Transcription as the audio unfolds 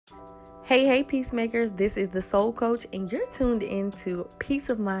Hey, peacemakers, this is the Soul Coach, and you're tuned into Peace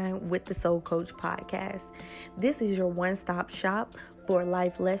of Mind with the Soul Coach podcast. This is your one-stop shop for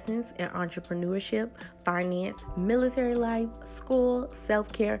life lessons in entrepreneurship, finance, military life, school,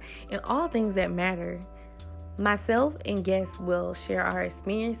 self-care, and all things that matter. Myself and guests will share our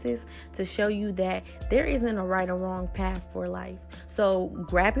experiences to show you that there isn't a right or wrong path for life. So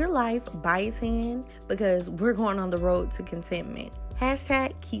grab your life by its hand because we're going on the road to contentment.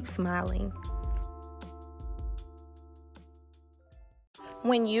 #keep smiling.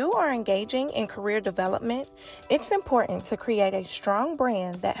 When you are engaging in career development, it's important to create a strong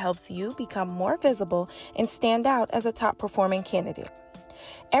brand that helps you become more visible and stand out as a top performing candidate.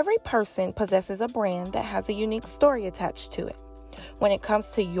 Every person possesses a brand that has a unique story attached to it. When it comes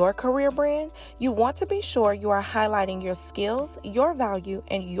to your career brand, you want to be sure you are highlighting your skills, your value,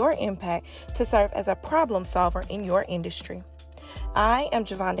 and your impact to serve as a problem solver in your industry. I am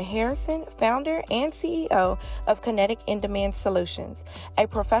Javonda Harrison, founder and CEO of Kinetic In-Demand Solutions, a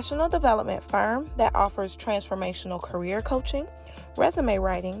professional development firm that offers transformational career coaching, resume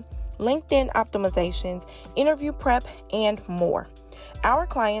writing, LinkedIn optimizations, interview prep, and more. Our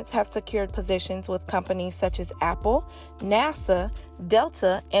clients have secured positions with companies such as Apple, NASA,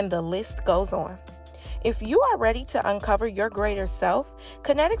 Delta, and the list goes on. If you are ready to uncover your greater self,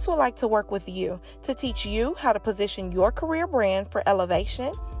 Kinetics would like to work with you to teach you how to position your career brand for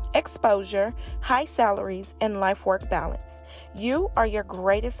elevation, exposure, high salaries, and life-work balance. You are your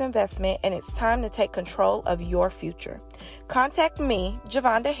greatest investment, and it's time to take control of your future. Contact me,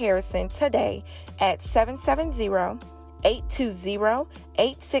 Javonda Harrison, today at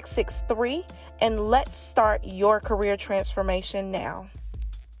 770-820-8663, and let's start your career transformation now.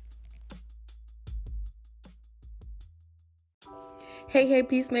 Hey,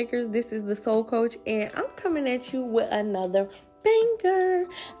 peacemakers, this is the Soul Coach, and I'm coming at you with another banger.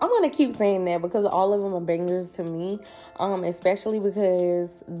 I'm going to keep saying that because all of them are bangers to me, especially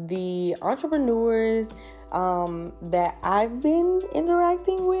because the entrepreneurs that I've been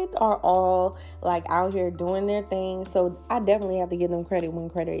interacting with are all like out here doing their thing. So I definitely have to give them credit when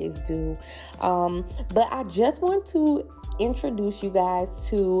credit is due. But I just want to introduce you guys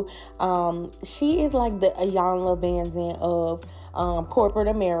to, she is like the Iyanla Vanzant of corporate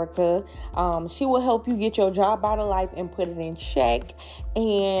America. She will help you get your job out of life and put it in check,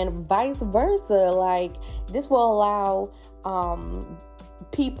 and vice versa. Like, this will allow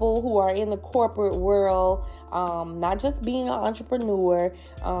people who are in the corporate world, not just being an entrepreneur.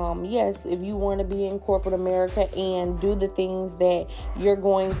 Yes, if you want to be in corporate America and do the things that you're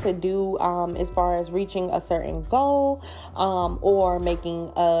going to do as far as reaching a certain goal, or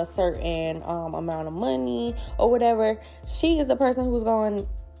making a certain amount of money or whatever, she is the person who's going to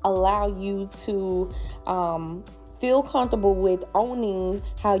allow you to feel comfortable with owning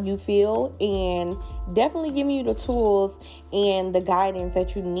how you feel and definitely giving you the tools and the guidance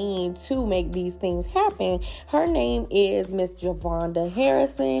that you need to make these things happen. Her name is Miss Javonda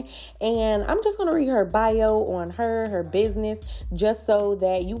Harrison, and I'm just going to read her bio on her business, just so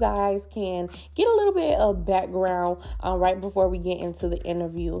that you guys can get a little bit of background right before we get into the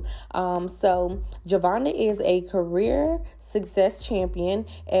interview. So Javonda is a career success champion.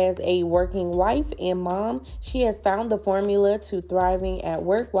 As a working wife and mom, she has found the formula to thriving at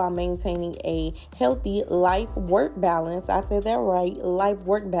work while maintaining a healthy life-work balance. I said that right,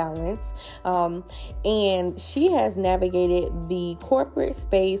 life-work balance. And she has navigated the corporate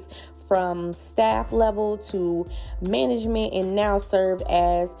space from staff level to management, and now serve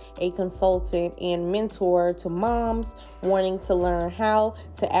as a consultant and mentor to moms wanting to learn how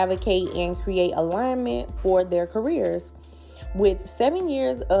to advocate and create alignment for their careers. With 7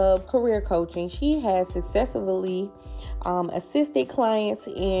 years of career coaching, she has successfully assisted clients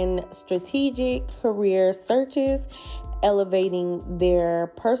in strategic career searches, elevating their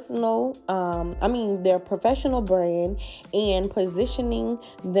professional brand, and positioning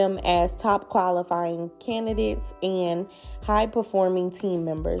them as top qualifying candidates and high performing team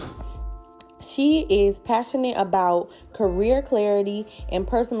members. She is passionate about career clarity and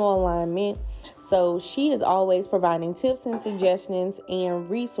personal alignment. So she is always providing tips and suggestions and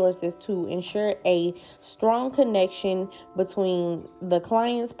resources to ensure a strong connection between the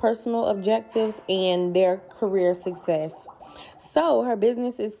client's personal objectives and their career success. So her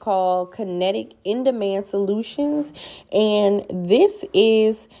business is called Kinetic In-Demand Solutions, and this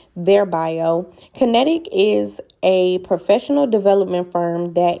is their bio. Kinetic is a professional development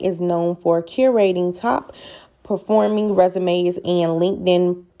firm that is known for curating top performing resumes and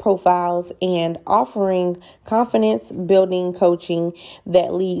LinkedIn profiles and offering confidence building coaching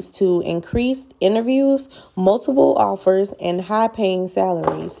that leads to increased interviews, multiple offers, and high paying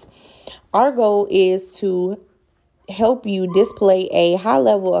salaries. Our goal is to help you display a high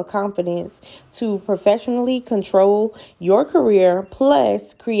level of confidence to professionally control your career,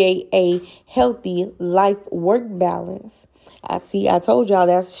 plus create a healthy life work balance. I told y'all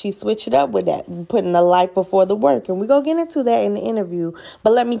that she switched it up with that, putting the life before the work. And we're going to get into that in the interview.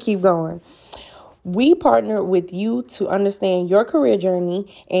 But let me keep going. We partner with you to understand your career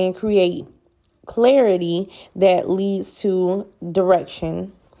journey and create clarity that leads to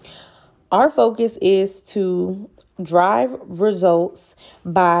direction. Our focus is to drive results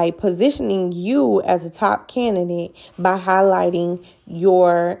by positioning you as a top candidate by highlighting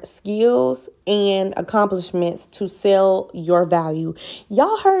your skills and accomplishments to sell your value.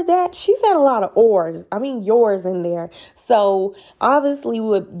 Y'all heard that? She said a lot of yours in there. So obviously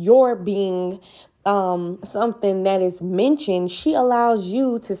with your being something that is mentioned, she allows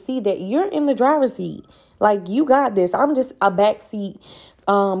you to see that you're in the driver's seat. Like, you got this. I'm just a backseat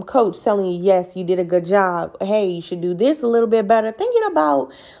coach telling you, yes, you did a good job. Hey, you should do this a little bit better. Thinking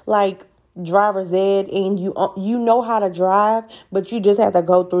about like driver's ed, and you know how to drive, but you just have to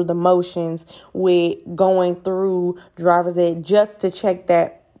go through the motions with going through driver's ed just to check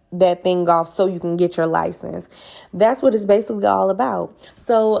that thing off so you can get your license. That's what it's basically all about.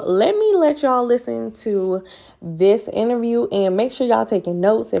 So let y'all listen to this interview and make sure y'all taking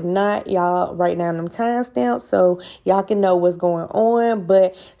notes. If not, y'all write down them timestamps so y'all can know what's going on.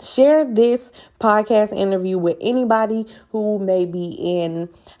 But share this podcast interview with anybody who may be in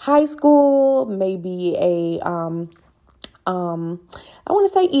high school, maybe I want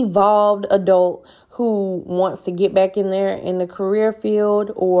to say evolved adult who wants to get back in there in the career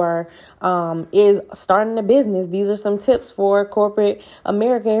field, or is starting a business. These are some tips for corporate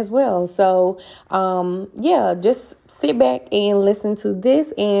America as well. So, just sit back and listen to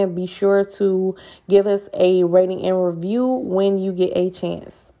this, and be sure to give us a rating and review when you get a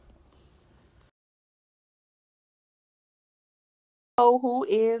chance. So, who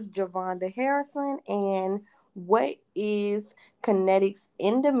is Javonda Harrison, and what is Kinetics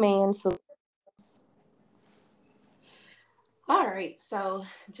in Demand? So, All right, so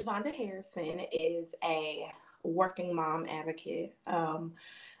Javonda Harrison is a working mom advocate.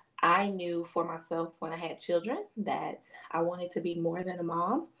 I knew for myself when I had children that I wanted to be more than a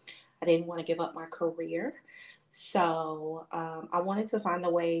mom. I didn't want to give up my career. So I wanted to find a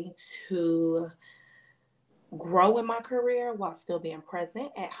way to grow in my career while still being present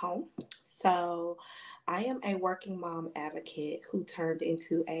at home. So I am a working mom advocate who turned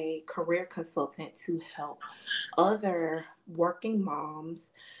into a career consultant to help other working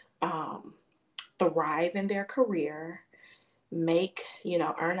moms um, thrive in their career,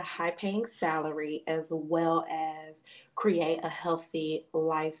 earn a high paying salary, as well as create a healthy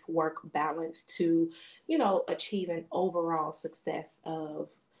life work balance to, achieve an overall success of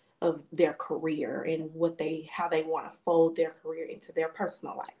their career and how they want to fold their career into their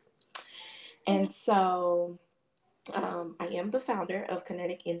personal life. And so I am the founder of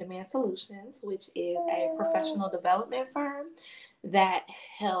Kinetic In Demand Solutions, which is a professional development firm that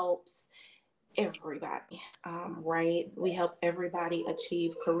helps everybody, right? We help everybody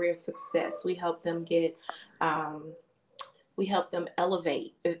achieve career success. We help them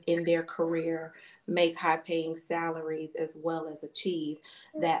elevate in their career, make high paying salaries, as well as achieve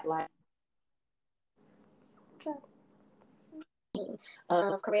that life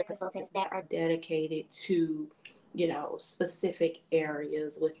of career consultants that are dedicated to specific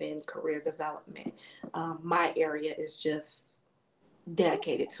areas within career development. My area is just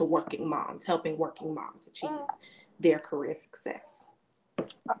dedicated to working moms, helping working moms achieve their career success.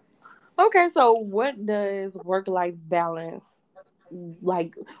 Okay, so what does work-life balance,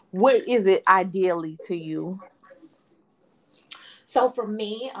 like, what is it ideally to you? So for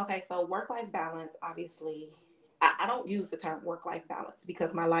me, so work-life balance, obviously, I don't use the term work-life balance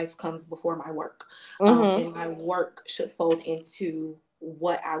because my life comes before my work. And my work should fold into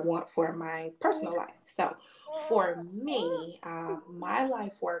what I want for my personal life. So for me, my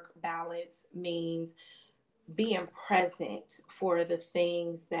life work balance means being present for the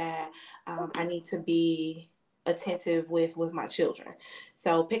things that I need to be attentive with my children.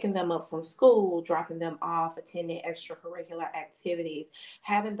 So picking them up from school, dropping them off, attending extracurricular activities,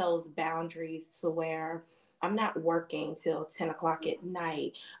 having those boundaries to where I'm not working till 10 o'clock at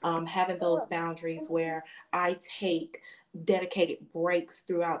night, having those boundaries where I take dedicated breaks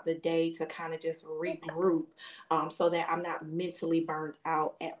throughout the day to kind of just regroup, so that I'm not mentally burned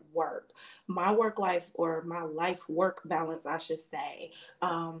out at work. My work life, or my life work balance, I should say,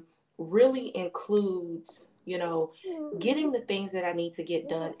 really includes, getting the things that I need to get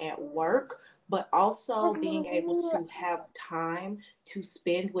done at work, but also being able to have time to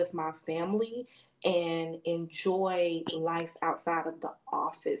spend with my family and enjoy life outside of the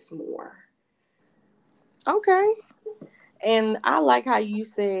office more. Okay. And I like how you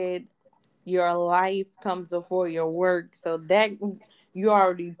said your life comes before your work. So that you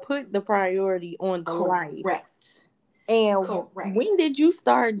already put the priority on the life. Correct. And Correct. when did you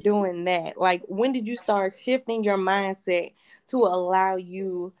start doing that? Like, when did you start shifting your mindset to allow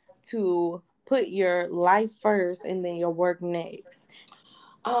you to put your life first and then your work next?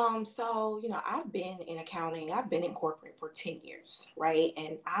 So, I've been in accounting, I've been in corporate for 10 years, right?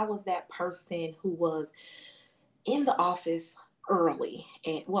 And I was that person who was in the office early.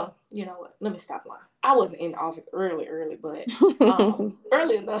 And well, you know what? Let me stop lying. I wasn't in the office early, but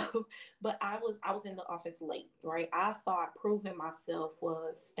early enough. But I was in the office late, right? I thought proving myself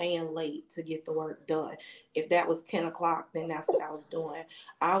was staying late to get the work done. If that was 10 o'clock, then that's what I was doing.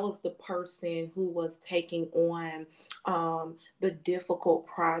 I was the person who was taking on the difficult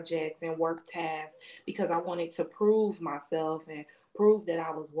projects and work tasks because I wanted to prove myself and prove that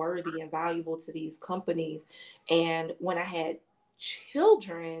I was worthy and valuable to these companies. And when I had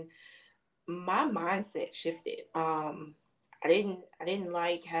children, my mindset shifted. I didn't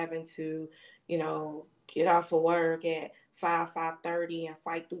like having to, get off of work at 5:30 and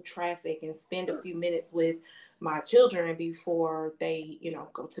fight through traffic and spend a few minutes with my children before they,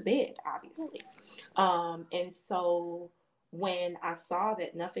 go to bed, obviously. And so when I saw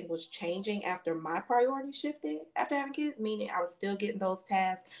that nothing was changing after my priority shifted after having kids, meaning I was still getting those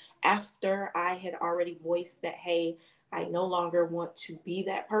tasks after I had already voiced that, hey, I no longer want to be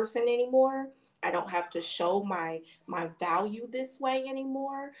that person anymore. I don't have to show my value this way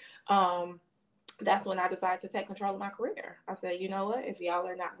anymore. That's when I decided to take control of my career. I said, you know what? If y'all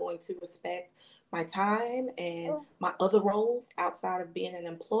are not going to respect my time and my other roles outside of being an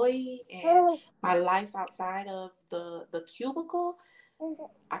employee and my life outside of the cubicle,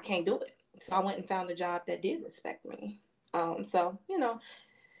 I can't do it. So I went and found a job that did respect me. So,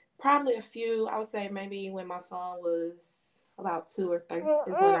 probably I would say maybe when my son was about 2 or 3 is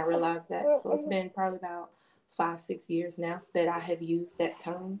when I realized that. So it's been probably about 5, 6 years now that I have used that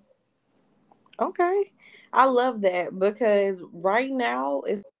term. Okay. I love that because right now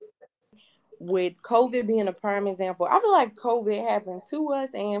it's with COVID being a prime example. I feel like COVID happened to us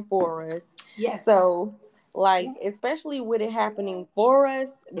and for us. Yes. So, like, especially with it happening for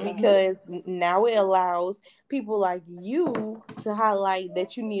us, Mm-hmm. because now it allows people like you to highlight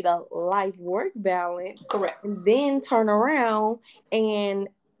that you need a life work balance Correct. and then turn around and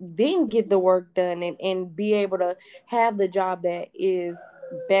then get the work done and be able to have the job that is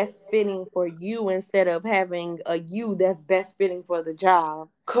best fitting for you instead of having a you that's best fitting for the job.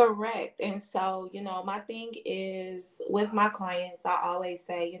 Correct. And so, my thing is with my clients, I always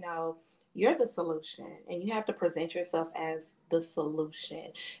say, you're the solution and you have to present yourself as the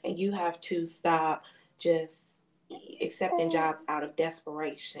solution. And you have to stop just accepting jobs out of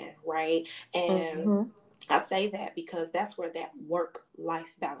desperation, right? And Mm-hmm. I say that because that's where that work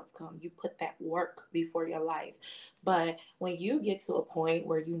life balance comes. You put that work before your life. But when you get to a point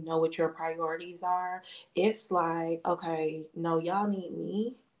where you know what your priorities are, it's like, okay, no, y'all need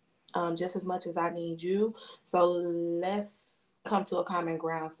me just as much as I need you. So let's come to a common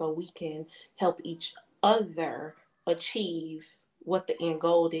ground so we can help each other achieve what the end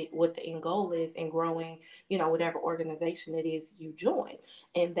goal is in growing, whatever organization it is you join.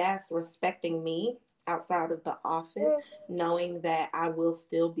 And that's respecting me outside of the office, knowing that I will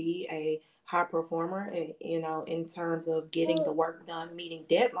still be a high performer, in terms of getting the work done, meeting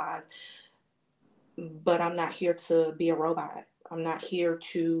deadlines, but I'm not here to be a robot. I'm not here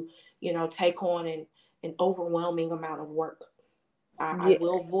to, take on an overwhelming amount of work. I Yeah.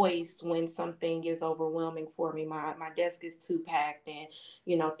 will voice when something is overwhelming for me. My desk is too packed and,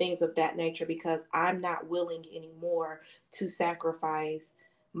 things of that nature because I'm not willing anymore to sacrifice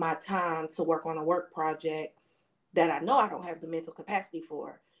my time to work on a work project that I know I don't have the mental capacity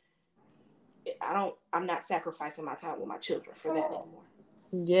for. I'm not sacrificing my time with my children for that anymore.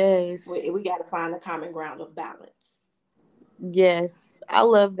 Yes. We got to find a common ground of balance. Yes. I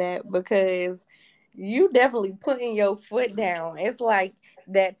love that because you definitely putting your foot down. It's like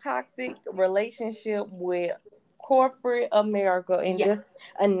that toxic relationship with corporate America and Yeah, just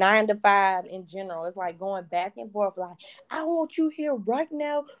a 9 to 5 in general. It's like going back and forth. Like, I want you here right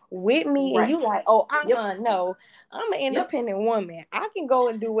now with me, and right. you like, oh, Yep, no, I'm an yep. independent woman. I can go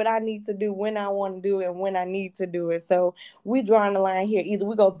and do what I need to do when I want to do it and when I need to do it. So we drawing the line here. Either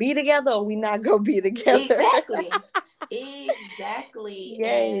we gonna be together or we not gonna be together. Exactly. Exactly.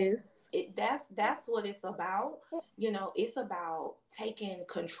 And Yes. that's what it's about. It's about taking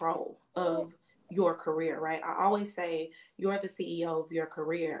control of your career, right? I always say you're the CEO of your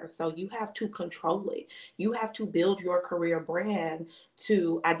career. So you have to control it. You have to build your career brand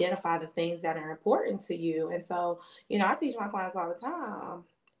to identify the things that are important to you. And so, I teach my clients all the time,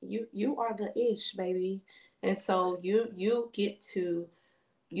 you are the ish, baby. And so you get to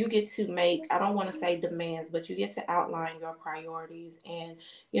make, I don't want to say demands, but you get to outline your priorities. And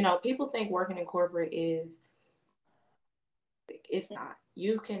people think working in corporate is, it's not.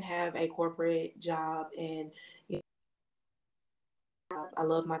 You can have a corporate job and I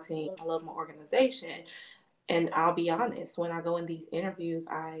love my team, I love my organization. And I'll be honest, when I go in these interviews,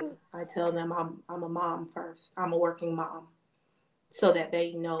 I tell them I'm a mom first. I'm a working mom, so that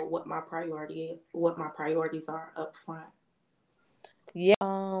they know what my priorities are up front. Yeah.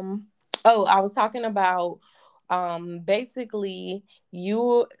 Oh, I was talking about basically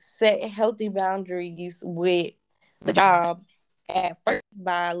you set healthy boundaries with the job at first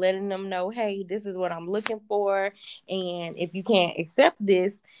by letting them know, hey, this is what I'm looking for, and if you can't accept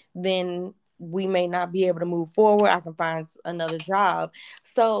this, then we may not be able to move forward. I can find another job.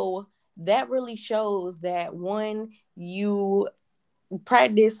 So that really shows that, one, you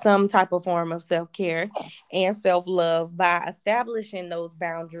practice some type of form of self-care and self-love by establishing those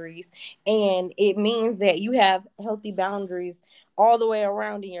boundaries, and it means that you have healthy boundaries all the way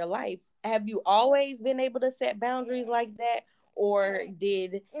around in your life. Have you always been able to set boundaries like that, or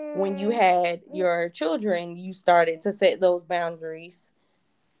did when you had your children you started to set those boundaries?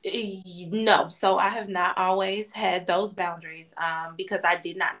 No, so I have not always had those boundaries, because I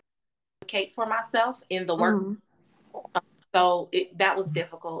did not advocate for myself in the work. Mm-hmm. So that was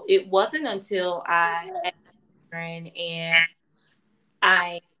difficult. It wasn't until I had children and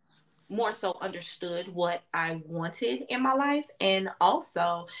I more so understood what I wanted in my life. And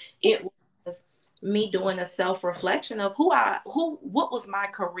also it was me doing a self-reflection of what was my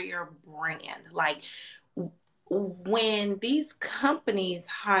career brand. Like, when these companies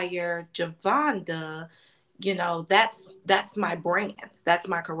hire Javonda, that's my brand. That's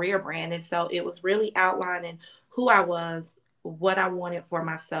my career brand. And so it was really outlining who I was, what I wanted for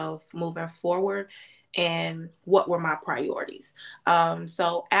myself moving forward, and what were my priorities.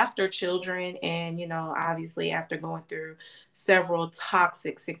 So after children, and obviously after going through several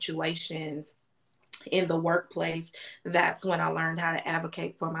toxic situations in the workplace, that's when I learned how to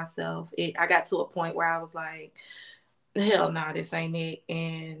advocate for myself. I got to a point where I was like, hell no, this ain't it,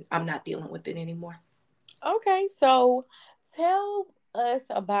 and I'm not dealing with it anymore. Okay, so tell us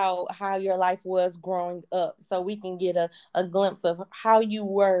about how your life was growing up so we can get a glimpse of how you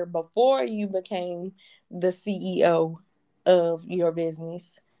were before you became the CEO of your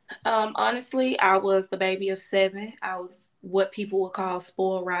business. Honestly, I was the baby of seven. I was what people would call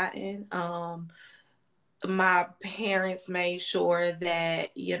spoiled rotten. My parents made sure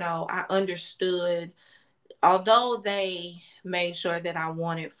that, I understood, although they made sure that I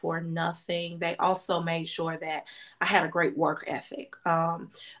wanted for nothing, they also made sure that I had a great work ethic.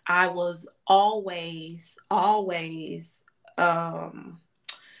 I was always,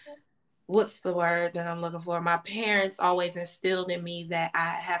 what's the word that I'm looking for? My parents always instilled in me that I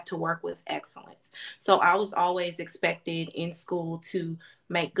have to work with excellence. So I was always expected in school to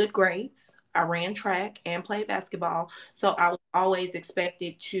make good grades. I ran track and played basketball. So I was always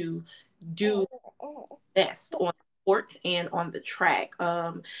expected to do best on the court and on the track.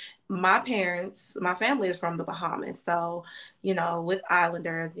 My family is from the Bahamas. So, with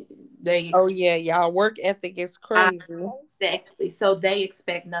Islanders, they Oh yeah, y'all work ethic is crazy. exactly. So they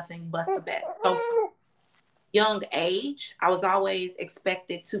expect nothing but the best. So from young age, I was always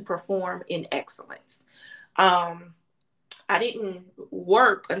expected to perform in excellence. Um, I didn't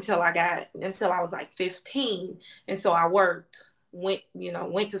work until I was like 15. And so I went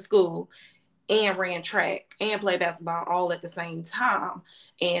to school and ran track and played basketball all at the same time.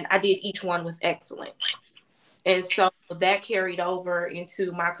 And I did each one with excellence. And so that carried over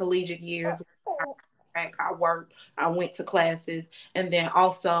into my collegiate years. I worked, I went to classes, and then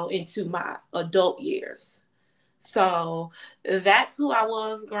also into my adult years. So that's who I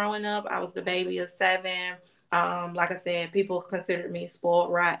was growing up. I was the baby of seven. Like I said, people considered me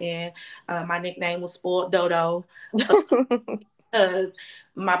spoiled rotten. My nickname was Spoiled Dodo, because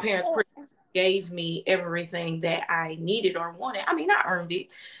my parents pretty much gave me everything that I needed or wanted. I mean, I earned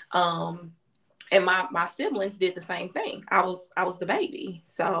it. And my siblings did the same thing. I was the baby,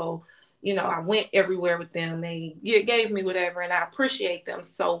 so I went everywhere with them. They gave me whatever, and I appreciate them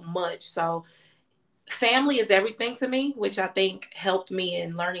so much. So family is everything to me, which I think helped me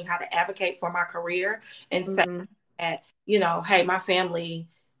in learning how to advocate for my career and say Mhm. that hey, my family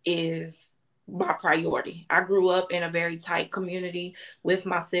is my priority. I grew up in a very tight community with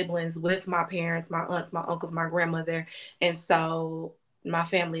my siblings, with my parents, my aunts, my uncles, my grandmother. And so my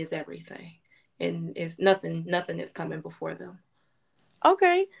family is everything. And it's nothing is coming before them.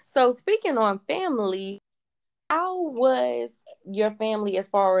 Okay, so speaking on family, how was your family as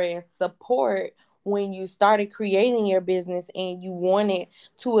far as support when you started creating your business and you wanted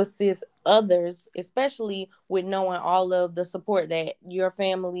to assist others, especially with knowing all of the support that your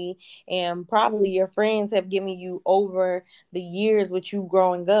family and probably your friends have given you over the years with you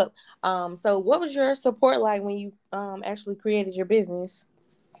growing up? So what was your support like when you actually created your business?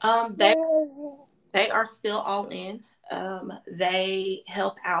 They they are still all in. They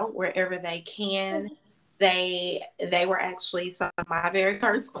help out wherever they can. They were actually some of my very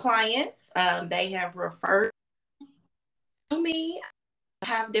first clients. They have referred to me,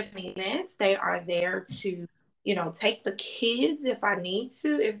 have different events. They are there to, take the kids if I need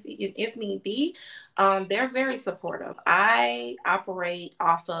to, if need be. They're very supportive. I operate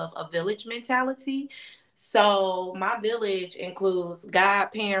off of a village mentality. So my village includes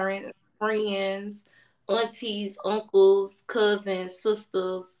godparents, friends, aunties, uncles, cousins,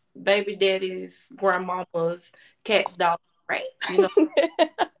 sisters, baby daddies, grandmamas, cats, dogs, rats.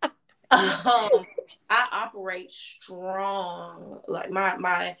 Um, I operate strong. Like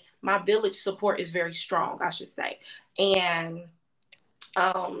my village support is very strong, I should say. And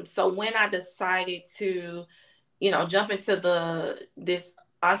so when I decided to, jump into this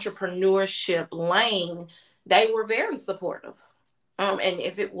entrepreneurship lane, they were very supportive. And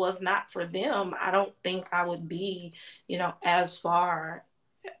if it was not for them, I don't think I would be, as far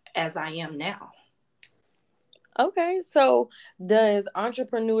as I am now. Okay, so does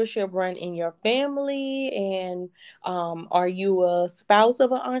entrepreneurship run in your family, and are you a spouse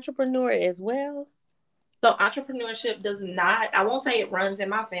of an entrepreneur as well? So entrepreneurship does not, I won't say it runs in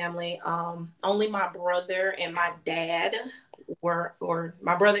my family. Only my brother and my dad or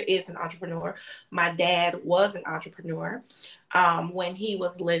my brother is an entrepreneur. My dad was an entrepreneur. When he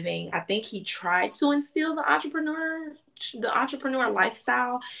was living, I think he tried to instill the entrepreneur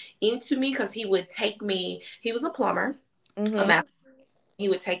lifestyle into me because he would take me, he was a plumber, a Mm-hmm. master. He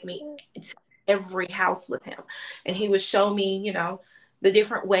would take me to every house with him, and he would show me, the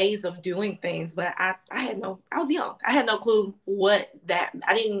different ways of doing things. But I was young. I had no clue what that.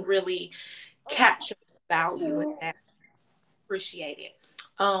 I didn't really capture the value in that, appreciate it.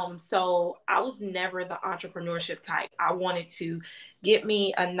 So I was never the entrepreneurship type. I wanted to get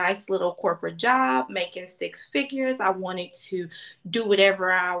me a nice little corporate job, making six figures. I wanted to do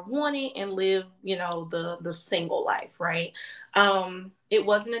whatever I wanted and live, the single life, right? It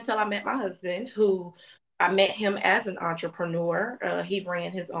wasn't until I met my husband who I met him as an entrepreneur. He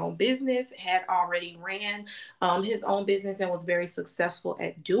ran his own business, had already ran his own business, and was very successful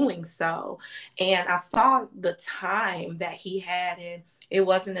at doing so. And I saw the time that he had, and it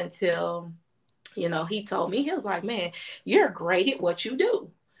wasn't until, he told me, he was like, man, you're great at what you do.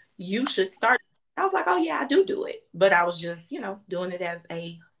 You should start. I was like, oh, yeah, I do it. But I was just, doing it as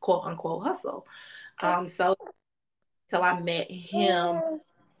a quote unquote hustle. So till I met him,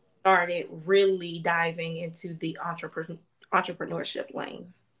 started really diving into the entrepreneurship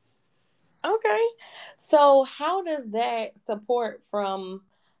lane. Okay, so how does that support from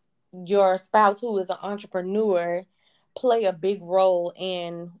your spouse who is an entrepreneur play a big role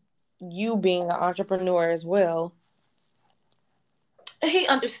in you being an entrepreneur as well? He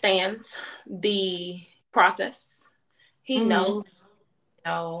understands the process. He Mm-hmm. knows,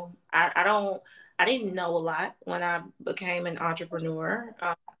 I don't, I didn't know a lot when I became an entrepreneur.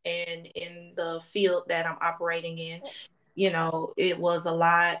 And in the field that I'm operating in, it was a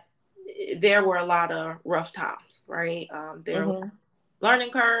lot, there were a lot of rough times, right? There were Mm-hmm. learning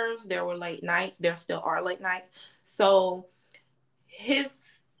curves, there were late nights, there still are late nights. So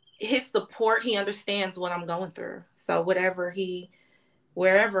his his support, he understands what I'm going through. So wherever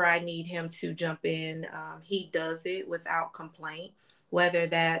I need him to jump in, he does it without complaint. Whether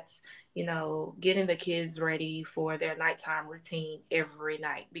that's, getting the kids ready for their nighttime routine every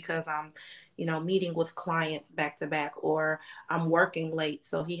night because I'm, meeting with clients back to back, or I'm working late.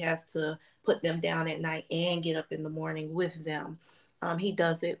 So he has to put them down at night and get up in the morning with them. He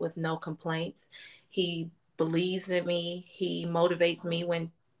does it with no complaints. He believes in me. He motivates me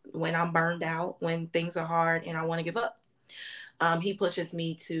when I'm burned out, when things are hard and I want to give up. He pushes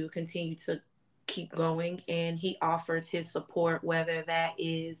me to continue to keep going, and he offers his support, whether that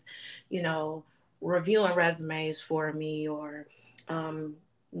is, you know, reviewing resumes for me or um,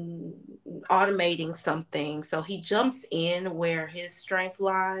 automating something. So he jumps in where his strength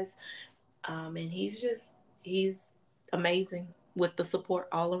lies, and he's amazing with the support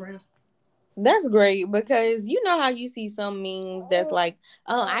all around. That's great because you know how you see some memes that's like,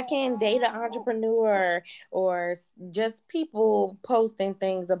 oh, I can't date an entrepreneur, or just people posting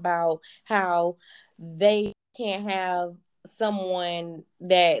things about how they can't have someone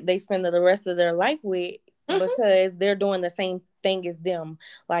that they spend the rest of their life with Mm-hmm. because they're doing the same thing as them.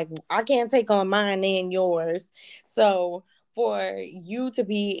 Like, I can't take on mine and yours. So, for you to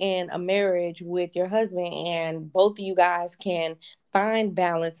be in a marriage with your husband and both of you guys can find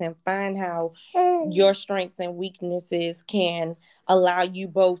balance and find how your strengths and weaknesses can allow you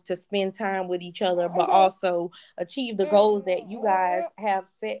both to spend time with each other, but also achieve the goals that you guys have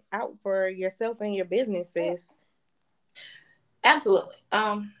set out for yourself and your businesses. Absolutely.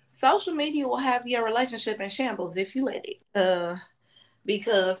 Social media will have your relationship in shambles if you let it.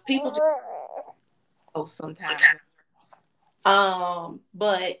 Because people just post sometimes.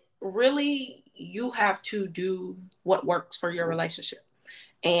 But really, you have to do what works for your relationship,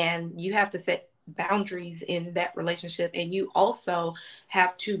 and you have to set boundaries in that relationship, and you also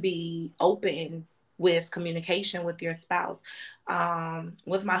have to be open with communication with your spouse.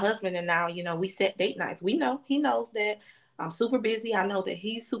 With my husband and now, we set date nights. We know he knows that I'm super busy. I know that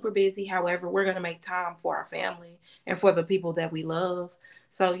he's super busy. However, we're going to make time for our family and for the people that we love.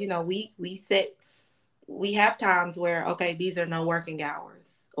 So, we have times where, okay, these are no working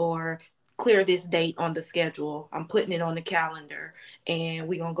hours, or clear this date on the schedule. I'm putting it on the calendar, and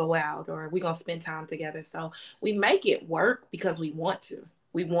we're going to go out, or we're going to spend time together. So we make it work because we want to.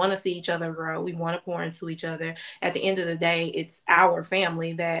 We want to see each other grow. We want to pour into each other. At the end of the day, it's our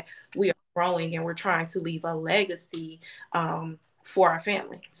family that we are growing, and we're trying to leave a legacy for our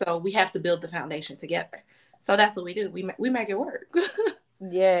family. So we have to build the foundation together. So that's what we do. We make it work.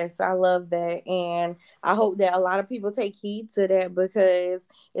 Yes, I love that. And I hope that a lot of people take heed to that because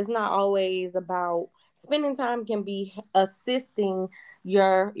it's not always about spending time, can be assisting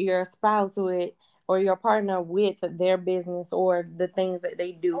your spouse with or your partner with their business or the things that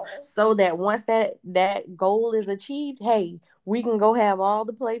they do, so that once that goal is achieved, hey, we can go have all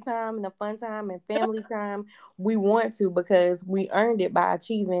the playtime and the fun time and family time we want to, because we earned it by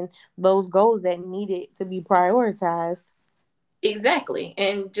achieving those goals that needed to be prioritized. Exactly.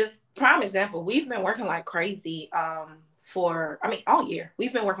 And just prime example, we've been working like crazy all year.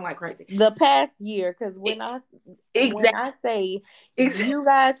 We've been working like crazy. The past year, because when Exactly. I say you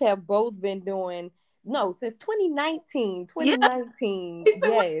guys have both been doing, no, since 2019, Yeah, 2019, we've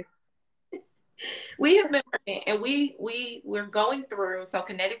been yes. we have been working, and we're going through. So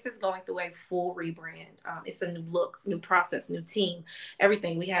Kinetics is going through a full rebrand. It's a new look, new process, new team,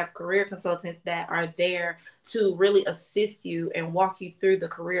 everything. We have career consultants that are there to really assist you and walk you through the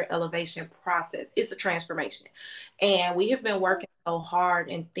career elevation process. It's a transformation, and we have been working so hard,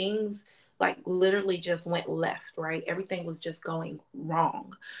 and things like literally just went left. Right, everything was just going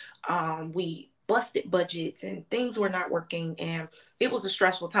wrong. We busted budgets, and things were not working, and it was a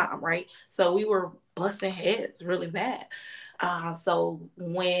stressful time, right? So we were busting heads really bad. So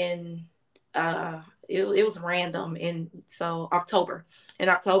when it was random, and so in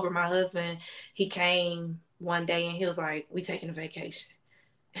October, my husband, he came one day and he was like, "We taking a vacation."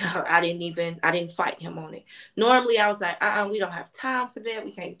 I didn't fight him on it. Normally I was like, we don't have time for that.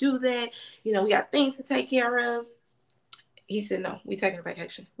 We can't do that. We got things to take care of. He said, no, we taking a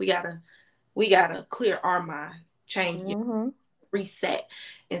vacation. We gotta clear our mind, change, Mm-hmm. reset.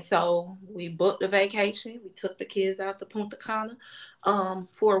 And so we booked a vacation. We took the kids out to Punta Cana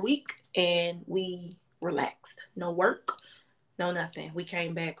for a week, and we relaxed. No work, no nothing. We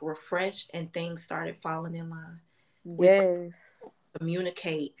came back refreshed, and things started falling in line. We were Yes. able to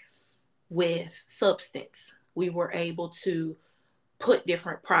communicate with substance. We were able to put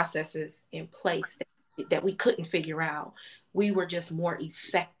different processes in place that we couldn't figure out. We were just more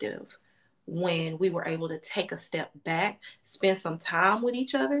effective when we were able to take a step back, spend some time with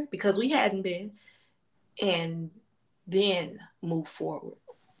each other because we hadn't been, and then move forward.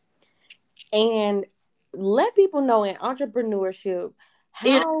 And let people know in entrepreneurship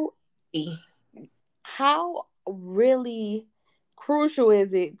It how how really crucial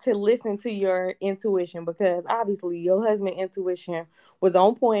is it to listen to your intuition, because obviously your husband intuition was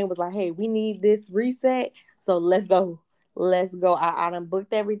on point, was like, hey, we need this reset, so let's go. I done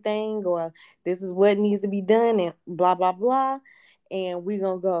booked everything, or this is what needs to be done, and blah blah blah, and we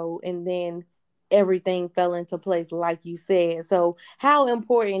gonna go. And then everything fell into place like you said. So how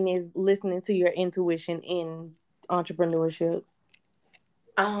important is listening to your intuition in entrepreneurship?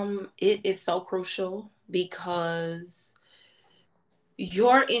 it is so crucial because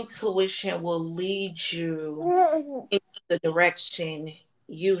your intuition will lead you in the direction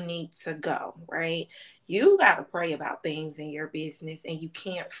you need to go, right? You got to pray about things in your business, and you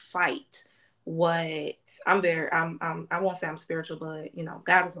can't fight what I won't say I'm spiritual, but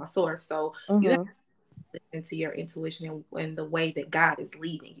God is my source. So you have Mm-hmm. to listen to your intuition and the way that God is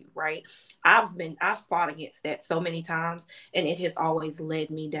leading you, right? I've fought against that so many times, and it has always led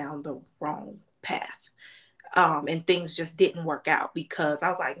me down the wrong path. And things just didn't work out because I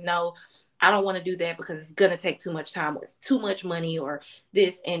was like, no, I don't want to do that because it's gonna take too much time or it's too much money or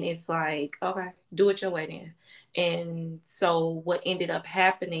this. And it's like, okay, do it your way then. And so what ended up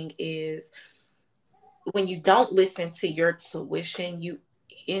happening is when you don't listen to your tuition, you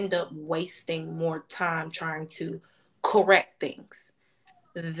end up wasting more time trying to correct things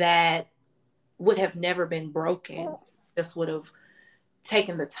that would have never been broken. Just would have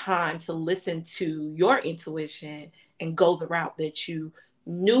taken the time to listen to your intuition and go the route that you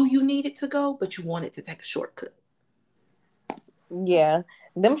knew you needed to go, but you wanted to take a shortcut. Yeah,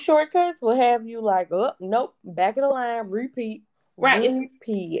 them shortcuts will have you like, oh nope, back of the line, repeat, Right. It's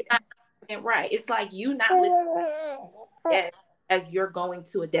repeat. not right. It's like you not listening as you're going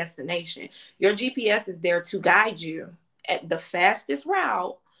to a destination. Your GPS is there to guide you at the fastest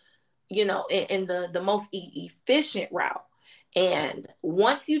route, in the most efficient route. And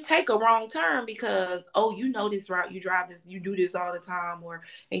once you take a wrong turn because, oh, this route, you drive this, you do this all the time,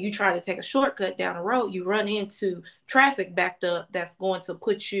 and you try to take a shortcut down the road, you run into traffic backed up that's going to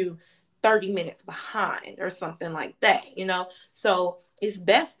put you 30 minutes behind or something like that. So it's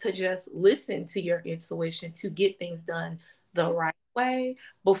best to just listen to your intuition to get things done the right way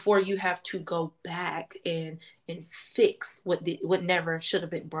before you have to go back and fix what never should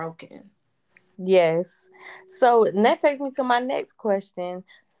have been broken. Yes. So and that takes me to my next question.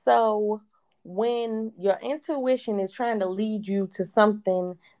 So when your intuition is trying to lead you to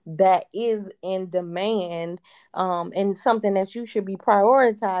something that is in demand, and something that you should be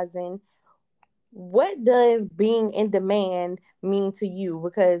prioritizing, what does being in demand mean to you?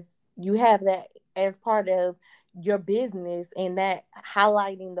 Because you have that as part of your business, and that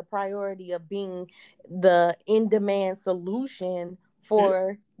highlighting the priority of being the in demand solution Mhm.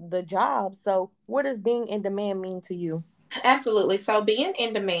 for the job. So what does being in demand mean to you? Absolutely. So being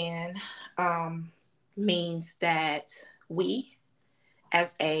in demand means that we,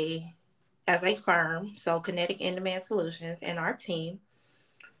 as a firm, so Kinetic In Demand Solutions and our team,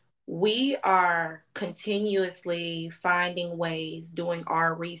 we are continuously finding ways, doing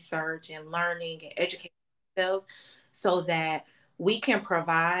our research and learning and educating ourselves so that we can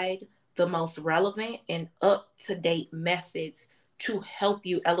provide the most relevant and up to date methods to help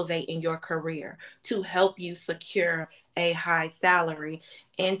you elevate in your career, to help you secure a high salary,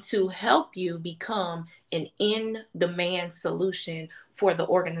 and to help you become an in demand solution for the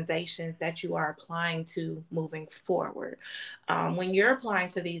organizations that you are applying to moving forward. When you're applying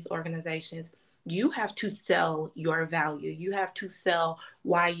to these organizations, you have to sell your value. You have to sell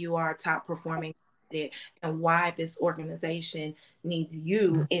why you are top performing and why this organization needs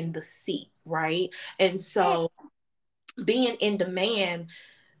you in the seat, right? And so being in demand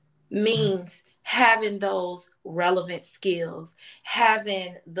means having those relevant skills,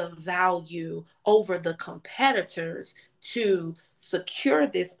 having the value over the competitors to secure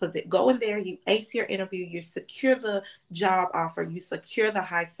this position. Go in there, you ace your interview, you secure the job offer, you secure the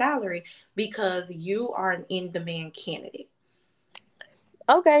high salary because you are an in demand candidate.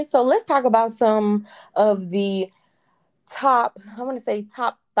 Okay, so let's talk about some of the top, I want to say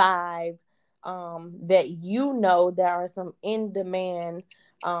top five, that that are some in demand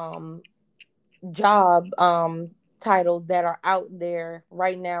um, job titles that are out there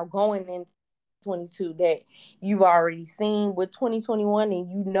right now going in 22 that you've already seen with 2021,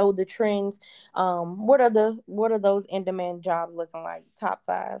 and the trends. What are those in demand jobs looking like? Top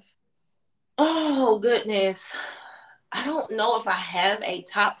five. Oh, goodness. I don't know if I have a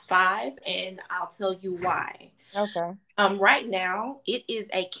top five, and I'll tell you why. Okay. Right now, it is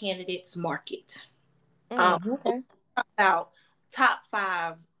a candidate's market. Um, Okay. about top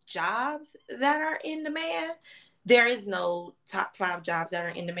five jobs that are in demand, there is no top five jobs that are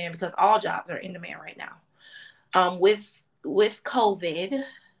in demand because all jobs are in demand right now. With COVID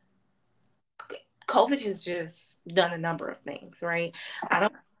has just done a number of things, right? I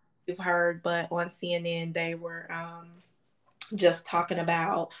don't know if you've heard, but on CNN they were just talking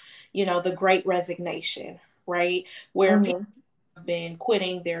about, the Great Resignation, right? Where people Mm-hmm. have been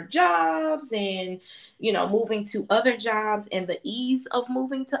quitting their jobs and, moving to other jobs and the ease of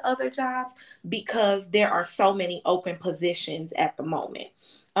moving to other jobs because there are so many open positions at the moment.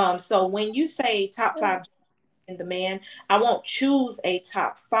 So when you say top five in demand, I won't choose a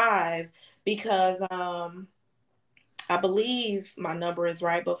top five because I believe my number is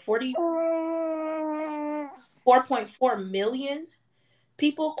right, but 44.4 million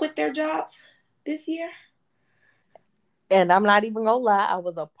people quit their jobs this year. And I'm not even gonna lie, I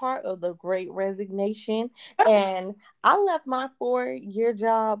was a part of the Great Resignation, and I left my 4-year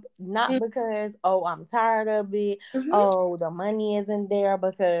job not because, oh, I'm tired of it, oh, the money isn't there,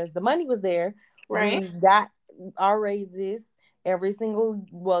 because the money was there. Right. We got our raises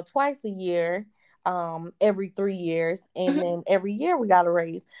twice a year, every 3 years, and then every year we got a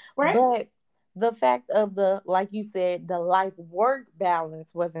raise. Right. But the fact of the, like you said, the life work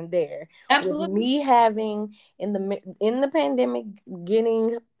balance wasn't there. Absolutely. With me having in the pandemic,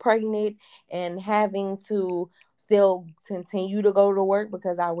 getting pregnant and having to still continue to go to work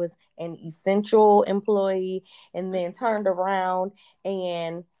because I was an essential employee, and then turned around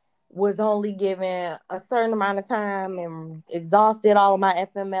and was only given a certain amount of time and exhausted all of my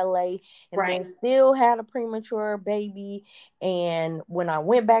FMLA, and Right. then still had a premature baby. And when I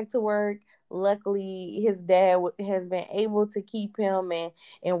went back to work, luckily his dad has been able to keep him,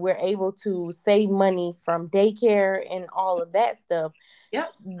 and we're able to save money from daycare and all of that stuff.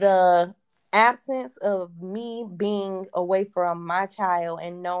 Yep. The absence of me being away from my child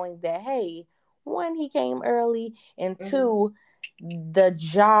and knowing that, hey, one, he came early, and two, the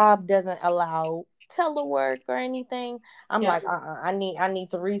job doesn't allow telework or anything. I'm like, I need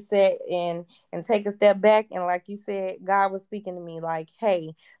to reset and take a step back. And like you said, God was speaking to me like,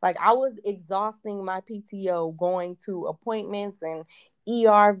 hey, like I was exhausting my PTO going to appointments and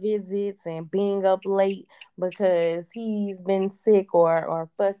ER visits and being up late because he's been sick or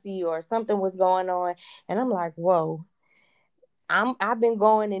fussy or something was going on. And I'm like, whoa, I've been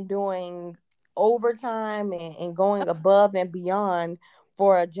going and doing overtime and going above and beyond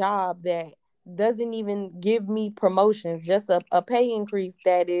for a job that doesn't even give me promotions, just a pay increase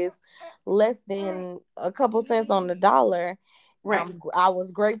that is less than a couple cents on the dollar. Right. I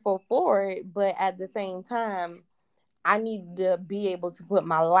was grateful for it, but at the same time, I need to be able to put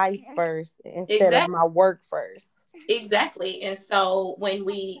my life first instead of my work first. Exactly. And so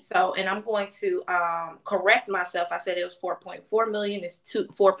and I'm going to correct myself. I said it was 4.4 million. It's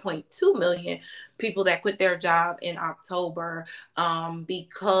 4.2 million people that quit their job in October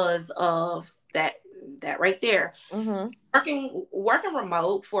because of that right there. Working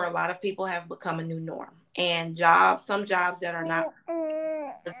remote for a lot of people have become a new norm. And some jobs that are not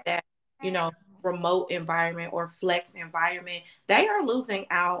that, remote environment or flex environment, they are losing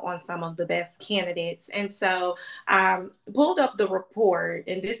out on some of the best candidates. And so I pulled up the report,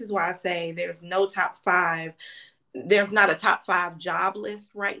 and this is why I say there's no top five. There's not a top 5 job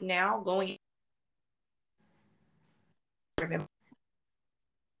list right now going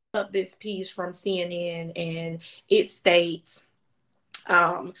up this piece from CNN, and it states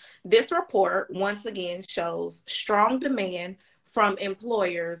this report once again shows strong demand from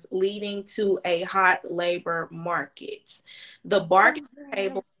employers leading to a hot labor market. The bargaining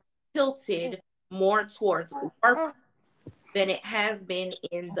table tilted more towards work than it has been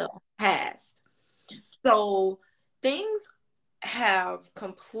in the past. So things have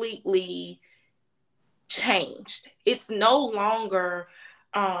completely changed. It's no longer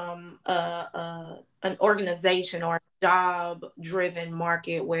an organization or a job driven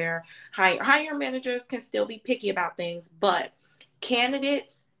market where hire managers can still be picky about things, but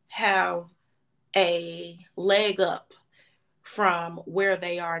candidates have a leg up from where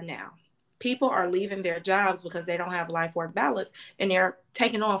they are now. People are leaving their jobs because they don't have life work balance, and they're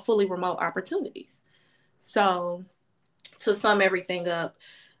taking on fully remote opportunities. So to sum everything up,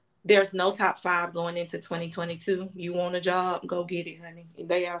 there's no top 5 going into 2022. You want a job, go get it, honey.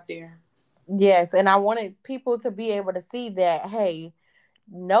 They out there. Yes, and I wanted people to be able to see that, hey,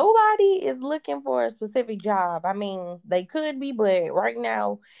 nobody is looking for a specific job. I mean, they could be, but right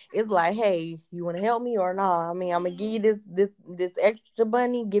now it's like, hey, you want to help me or not? I mean, I'm gonna give you this extra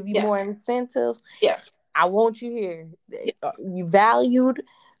money, give you more incentives. Yeah, I want you here. You valued.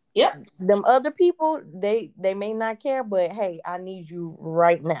 Yeah. Them other people, they may not care, but hey, I need you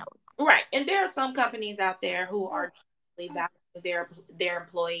right now. Right. And there are some companies out there who are valuing their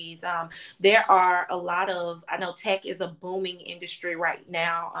employees. There are a lot of, I know tech is a booming industry right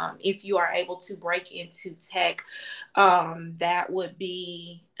now. If you are able to break into tech, that would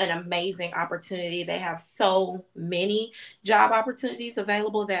be an amazing opportunity. They have so many job opportunities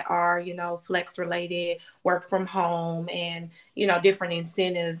available that are, flex related, work from home, and, different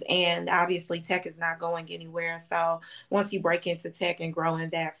incentives. And obviously tech is not going anywhere. So once you break into tech and grow in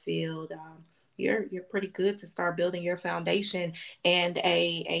that field, you're pretty good to start building your foundation and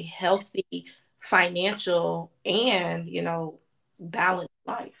a healthy financial and, balanced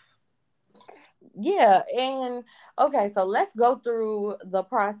life. Yeah. And okay, so let's go through the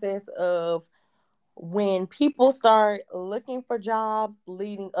process of when people start looking for jobs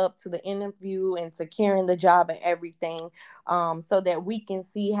leading up to the interview and securing the job and everything, so that we can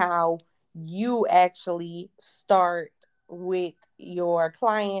see how you actually start with your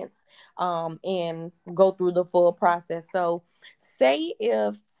clients, and go through the full process. So say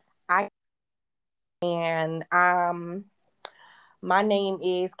if I and my name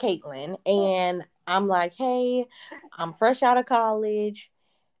is Caitlin, and I'm like, hey, I'm fresh out of college.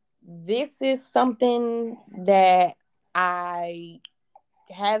 This is something that I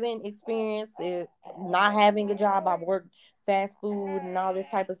haven't experienced, it, not having a job. I've worked fast food and all this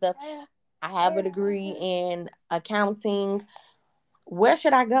type of stuff. I have a degree in accounting. Where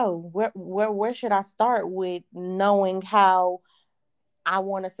should I go? Where should I start with knowing how I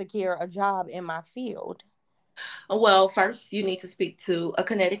want to secure a job in my field? Well, first you need to speak to a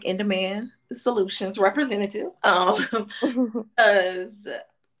Kinetic in Demand Solutions representative, because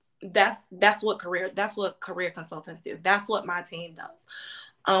that's what career consultants do. That's what my team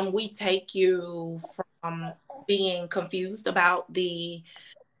does. We take you from being confused about the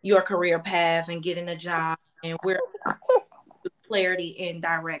your career path and getting a job, and we're clarity and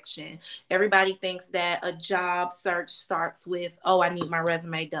direction. Everybody thinks that a job search starts with, oh, I need my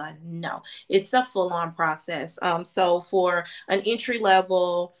resume done. No, it's a full on process. So for an entry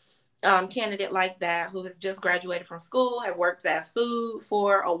level candidate like that who has just graduated from school, have worked fast food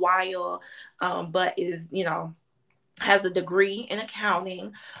for a while, but is, has a degree in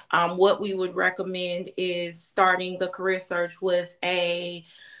accounting, what we would recommend is starting the career search with a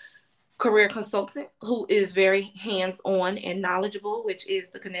career consultant who is very hands-on and knowledgeable, which is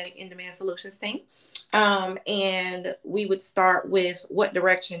the Kinetic in Demand Solutions team. And we would start with, what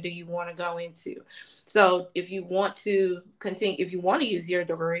direction do you want to go into? So if you want to continue, if you want to use your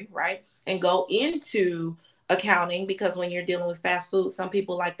degree, right, and go into accounting, because when you're dealing with fast food, some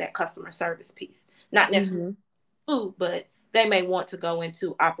people like that customer service piece, not necessarily Mm-hmm. food, but they may want to go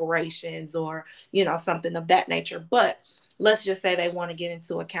into operations or, something of that nature. But let's just say they want to get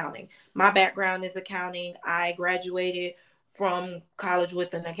into accounting. My background is accounting. I graduated from college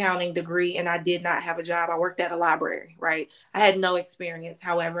with an accounting degree, and I did not have a job. I worked at a library, right? I had no experience.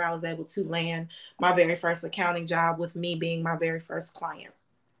 However, I was able to land my very first accounting job with me being my very first client.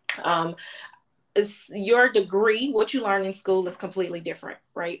 Um, your degree, what you learn in school, is completely different,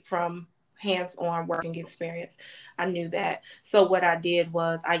 right? From hands-on working experience. I knew that. So what I did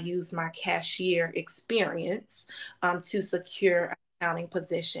was I used my cashier experience to secure an accounting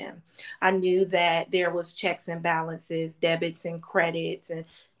position. I knew that there was checks and balances, debits and credits, and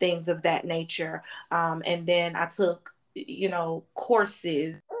things of that nature. And then I took,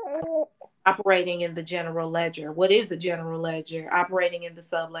 courses operating in the general ledger. What is a general ledger? Operating in the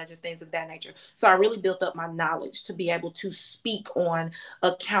sub ledger, things of that nature. So I really built up my knowledge to be able to speak on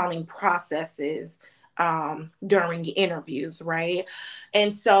accounting processes during interviews, right?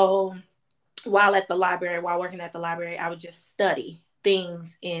 And so while working at the library, I would just study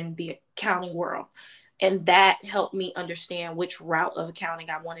things in the accounting world. And that helped me understand which route of accounting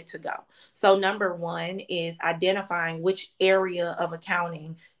I wanted to go. So, number one is identifying which area of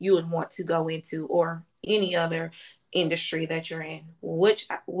accounting you would want to go into, or any other industry that you're in, which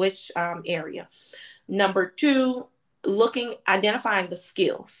area. Number two, identifying the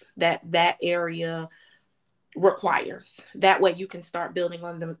skills that area requires. That way you can start building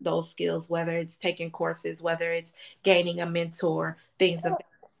on those skills, whether it's taking courses, whether it's gaining a mentor, things of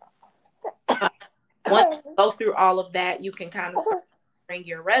that. Once you go through all of that, you can kind of start bring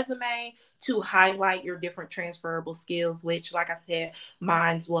your resume to highlight your different transferable skills, which, like I said,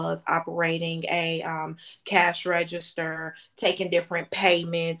 mine was operating a cash register, taking different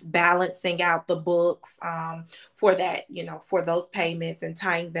payments, balancing out the books for that, for those payments, and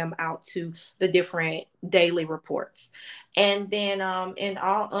tying them out to the different daily reports. And then, in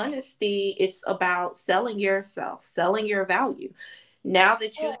all honesty, it's about selling yourself, selling your value. Now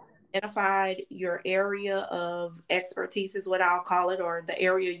that you identified your area of expertise, is what I'll call it, or the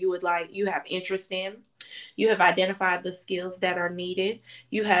area you have interest in. You have identified the skills that are needed.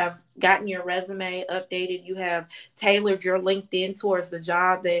 You have gotten your resume updated. You have tailored your LinkedIn towards the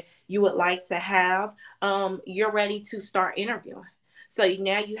job that you would like to have. You're ready to start interviewing. So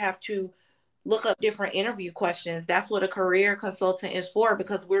now you have to look up different interview questions. That's what a career consultant is for,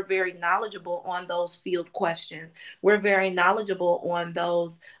 because we're very knowledgeable on those field questions. We're very knowledgeable on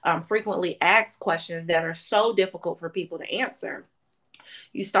those frequently asked questions that are so difficult for people to answer.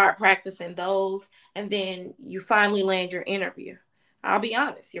 You start practicing those, and then you finally land your interview. I'll be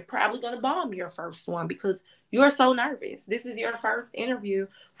honest, you're probably going to bomb your first one because you're so nervous. This is your first interview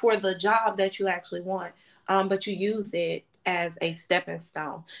for the job that you actually want, but you use it as a stepping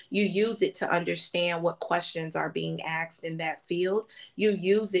stone. You use it to understand what questions are being asked in that field. You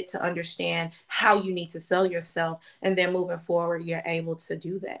use it to understand how you need to sell yourself. And then moving forward, you're able to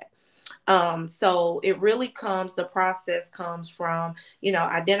do that. So it really the process comes from,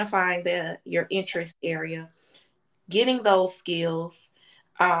 identifying your interest area, getting those skills,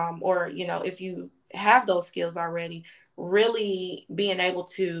 or, if you have those skills already, really being able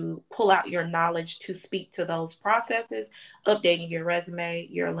to pull out your knowledge to speak to those processes, updating your resume,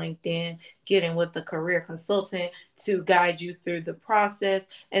 your LinkedIn, getting with a career consultant to guide you through the process,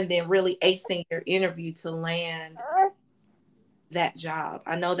 and then really acing your interview to land that job.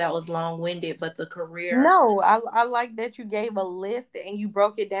 I know that was long-winded, but the career. No, I like that you gave a list and you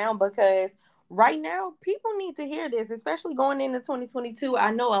broke it down, because right now people need to hear this, especially going into 2022.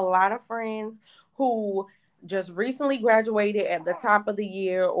 I know a lot of friends who just recently graduated at the top of the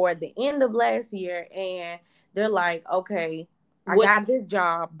year or at the end of last year, and they're like, okay, I got this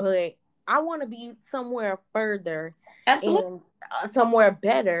job, but I want to be somewhere further. Absolutely. And somewhere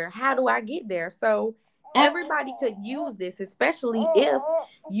better. How do I get there? So everybody could use this, especially if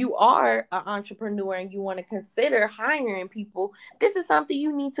you are an entrepreneur and you want to consider hiring people. This is something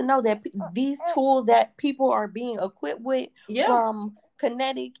you need to know, that these tools that people are being equipped with from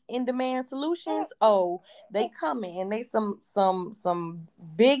Kinetic In Demand Solutions, they coming, and they some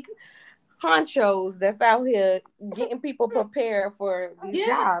big honchos that's out here getting people prepared for these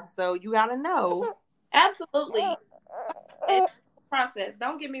jobs. So you gotta know. Absolutely. It's a process.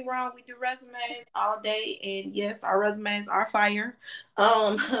 Don't get me wrong, we do resumes all day, and yes, our resumes are fire.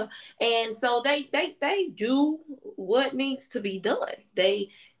 And so they do what needs to be done. They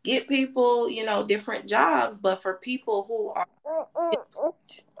get people, different jobs, but for people who are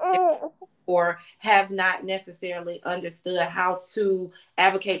or have not necessarily understood how to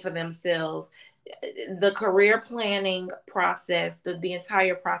advocate for themselves, the career planning process, the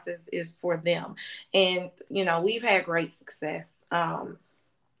entire process is for them. And, we've had great success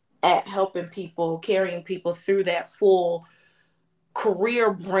at helping people, carrying people through that full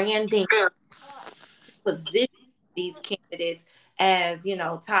career branding position, these candidates as,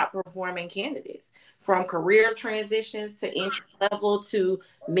 top performing candidates, from career transitions to entry level to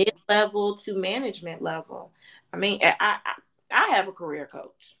mid level to management level. I mean, I have a career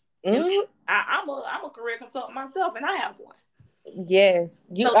coach. Mm-hmm. I'm a career consultant myself, and I have one. Yes,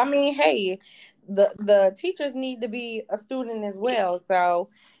 I mean, hey, the teachers need to be a student as well. So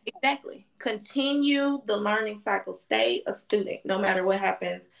exactly, continue the learning cycle. Stay a student, no matter what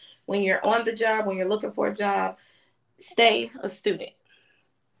happens when you're on the job, when you're looking for a job. Stay a student.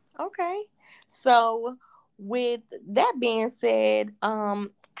 Okay, so with that being said,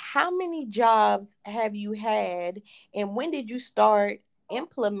 how many jobs have you had, and when did you start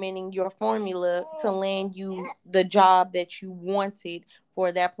implementing your formula to land you the job that you wanted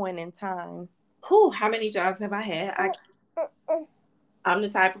for that point in time? How many jobs have I had? I'm the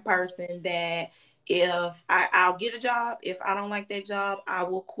type of person that if I'll get a job, if I don't like that job, I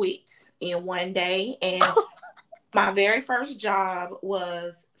will quit in one day. And my very first job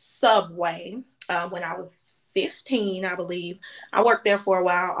was Subway when I was 15, I believe. I worked there for a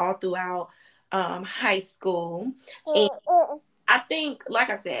while, all throughout high school. And I think, like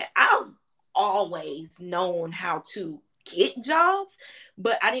I said, I've always known how to get jobs,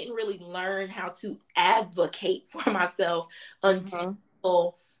 but I didn't really learn how to advocate for myself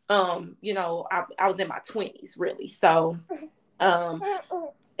until, I was in my 20s, really. So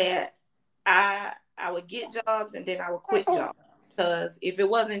that I would get jobs and then I would quit jobs, because if it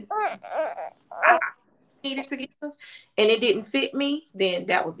wasn't I needed to give and it didn't fit me, then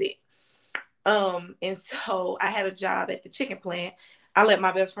that was it. And so I had a job at the chicken plant. I let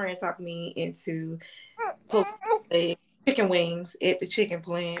my best friend talk me into chicken wings at the chicken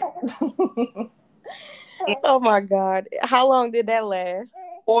plant. Oh my God. How long did that last?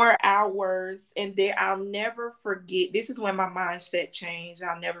 4 hours. And then I'll never forget. This is when my mindset changed.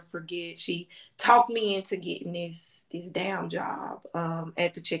 I'll never forget. She talked me into getting this damn job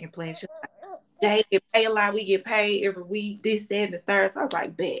at the chicken plant. She's like, Jay, get paid a lot. We get paid every week, this, that, and the third. So I was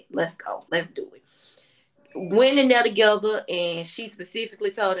like, bet, let's go. Let's do it. Went in there together, and she specifically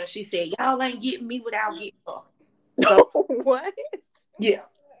told her, she said, y'all ain't getting me without getting her. So, what? Yeah.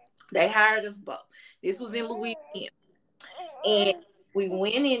 They hired us both. This was in Louisiana. And we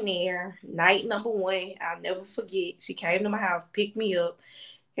went in there, night number 1. I'll never forget. She came to my house, picked me up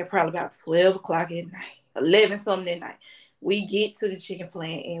at probably about 12 o'clock at night, 11 something at night. We get to the chicken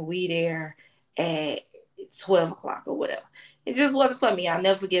plant, and we there at 12 o'clock or whatever. It just wasn't for me. I'll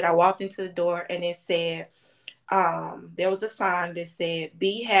never forget. I walked into the door, and it said, there was a sign that said,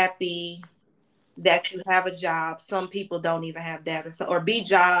 be happy, that you have a job. Some people don't even have that, or be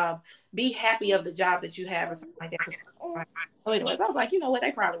happy of the job that you have, or something like that. So anyways, I was like, you know what,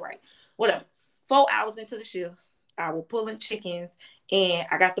 they probably right. Whatever. 4 hours into the shift, I was pulling chickens, and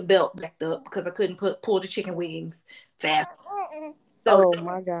I got the belt backed up because I couldn't pull the chicken wings fast. So oh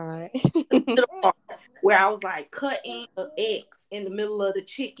my God. where I was like cutting an X in the middle of the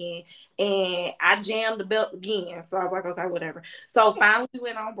chicken, and I jammed the belt again. So I was like, okay, whatever. So finally we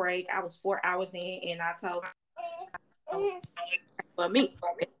went on break. I was 4 hours in, and I told her for me.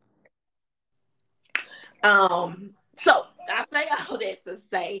 So I say all that to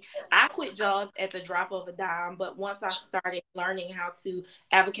say I quit jobs at the drop of a dime, but once I started learning how to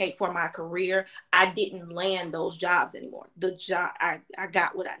advocate for my career, I didn't land those jobs anymore. The job I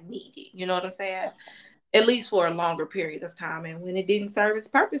got what I needed. You know what I'm saying? At least for a longer period of time. And when it didn't serve its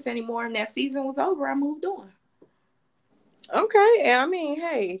purpose anymore and that season was over, I moved on. Okay. I mean,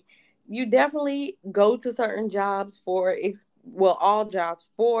 hey, you definitely go to certain jobs for, well, all jobs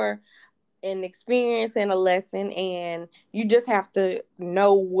for an experience and a lesson, and you just have to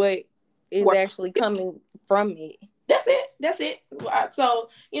know what is actually coming from it. That's it. So,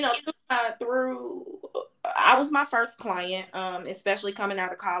 through I was my first client, especially coming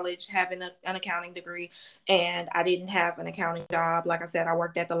out of college, having an accounting degree, and I didn't have an accounting job. Like I said, I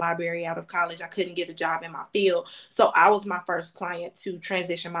worked at the library out of college. I couldn't get a job in my field. So I was my first client to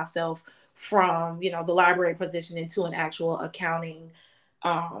transition myself from, the library position into an actual accounting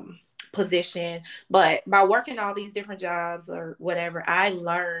position. But by working all these different jobs or whatever, I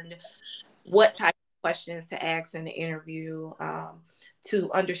learned what type of questions to ask in the interview,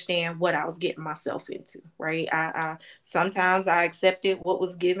 to understand what I was getting myself into. Right. I sometimes I accepted what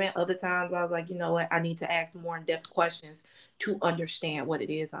was given. Other times I was like, you know what, I need to ask more in-depth questions to understand what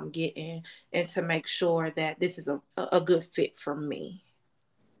it is I'm getting and to make sure that this is a good fit for me.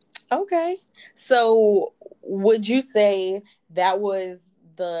 Okay. So would you say that was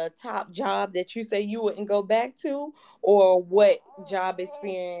the top job that you say you wouldn't go back to, or what job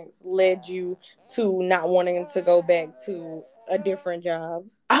experience led you to not wanting to go back to a different job?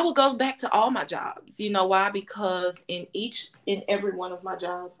 I would go back to all my jobs. You know why? Because in every one of my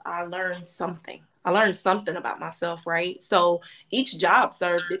jobs, I learned something. I learned something about myself, right? So each job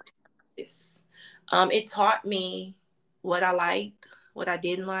served its purpose. It taught me what I liked, what I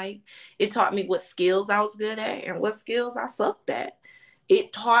didn't like. It taught me what skills I was good at and what skills I sucked at.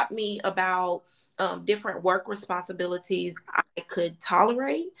 It taught me about different work responsibilities I could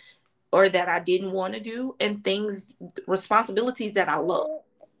tolerate or that I didn't want to do, and responsibilities that I love.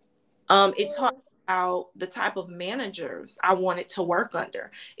 It taught me about the type of managers I wanted to work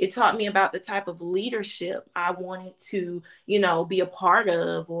under. It taught me about the type of leadership I wanted to, be a part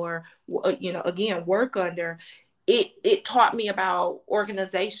of, or, again, work under. It taught me about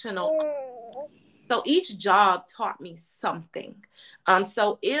organizational. So each job taught me something.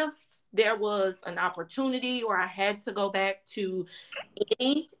 So if there was an opportunity or I had to go back to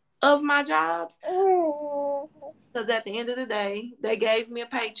any of my jobs, because at the end of the day, they gave me a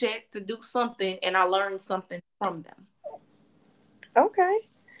paycheck to do something and I learned something from them. Okay.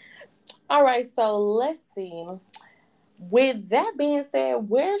 All right. So let's see. With that being said,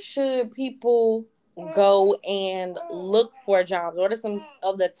 where should people go and look for jobs? What are some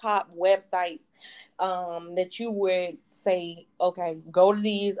of the top websites that you would say, okay, go to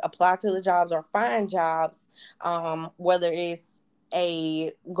these, apply to the jobs, or find jobs, whether it's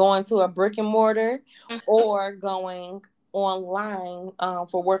going to a brick and mortar or going online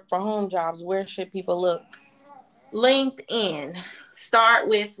for work from home jobs? Where should people look? LinkedIn. Start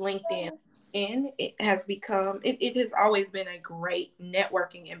with LinkedIn. And it has always been a great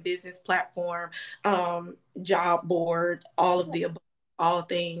networking and business platform, job board, all of the above, all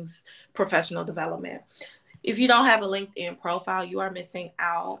things professional development. If you don't have a LinkedIn profile, you are missing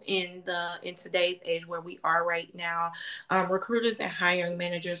out in today's age where we are right now. Recruiters and hiring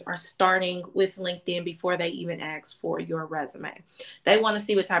managers are starting with LinkedIn before they even ask for your resume. They want to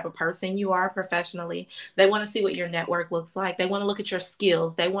see what type of person you are professionally. They want to see what your network looks like. They want to look at your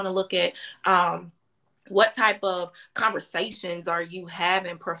skills. They want to look at what type of conversations are you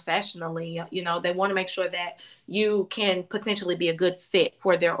having professionally. They want to make sure that you can potentially be a good fit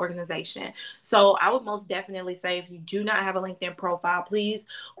for their organization. So I would most definitely say, if you do not have a LinkedIn profile, please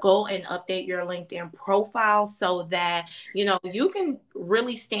go and update your LinkedIn profile so that you can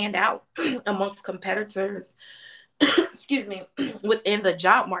really stand out amongst competitors excuse me, within the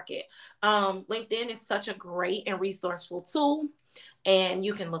job market. LinkedIn is such a great and resourceful tool, and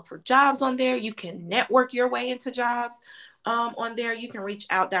you can look for jobs on there. You can network your way into jobs on there. You can reach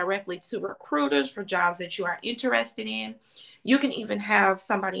out directly to recruiters for jobs that you are interested in. You can even have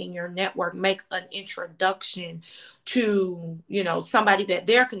somebody in your network make an introduction to, somebody that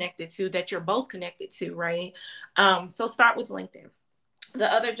they're connected to, that you're both connected to, right? So start with LinkedIn.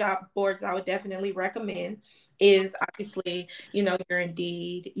 The other job boards I would definitely recommend is obviously, your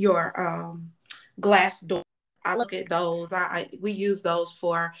Indeed, your Glassdoor. I look at those. We use those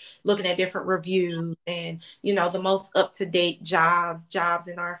for looking at different reviews and the most up to date jobs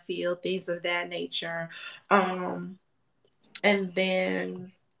in our field, things of that nature. And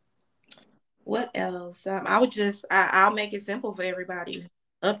then what else? I'll make it simple for everybody.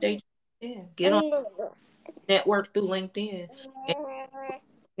 Update your LinkedIn. Get on network through LinkedIn and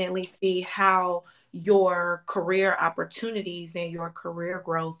definitely see how your career opportunities and your career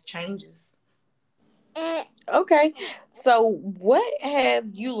growth changes. Okay. So what have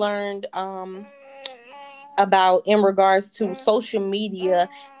you learned about in regards to social media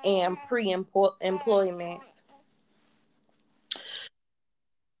and pre-employment?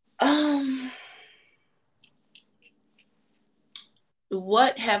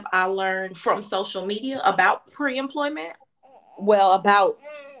 What have I learned from social media about pre-employment? Well,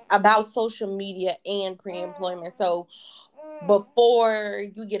 about social media and pre-employment. So before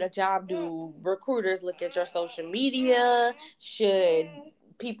you get a job, do recruiters look at your social media? Should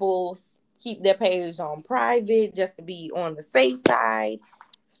people keep their pages on private just to be on the safe side?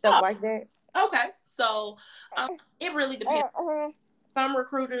 Stuff like that. Okay. So it really depends. Some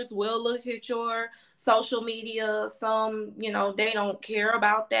recruiters will look at your social media. Some, they don't care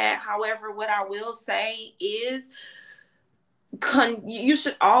about that. However, what I will say is you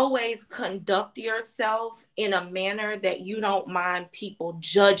should always conduct yourself in a manner that you don't mind people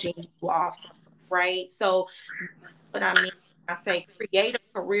judging you off of, right? So what I mean, I say create a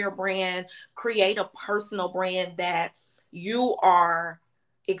career brand, create a personal brand that you are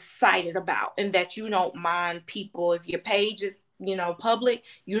excited about and that you don't mind people, if your page is, public,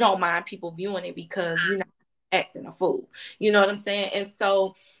 you don't mind people viewing it because you're not acting a fool. You know what I'm saying? And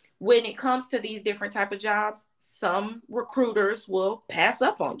so when it comes to these different type of jobs, some recruiters will pass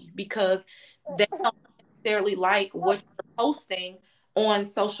up on you because they don't necessarily like what you're posting on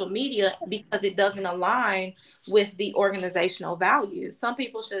social media because it doesn't align with the organizational values. Some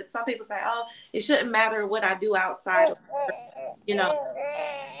people say, oh, it shouldn't matter what I do outside of,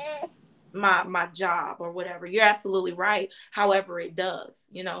 my job or whatever. You're absolutely right. However, it does.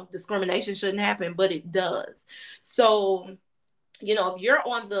 Discrimination shouldn't happen, but it does. So, if you're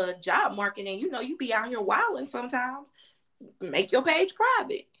on the job market and you be out here wilding sometimes, make your page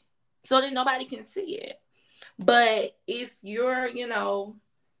private so that nobody can see it. But if you're,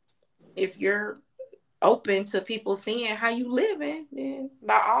 if you're open to people seeing how you living, then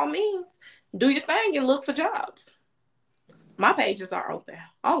by all means, do your thing and look for jobs. My pages are open,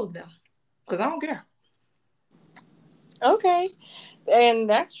 all of them, because I don't care. Okay. And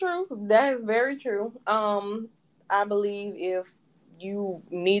that's true. That is very true. I believe if you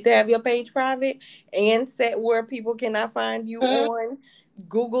need to have your page private and set where people cannot find you on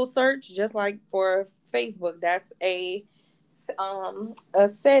Google search, just like for Facebook, that's a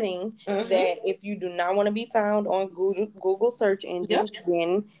setting that if you do not want to be found on Google search engines,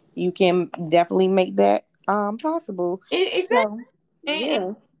 then you can definitely make that possible. Exactly. So,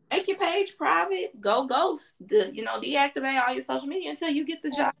 and make your page private. Go ghost. Deactivate all your social media until you get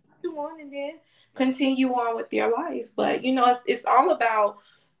the job you want, and then continue on with your life. But it's all about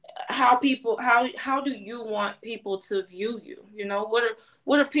how do you want people to view you?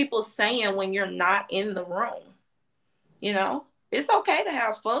 What are people saying when you're not in the room? It's okay to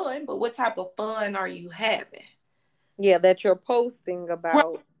have fun, but what type of fun are you having? Yeah, that you're posting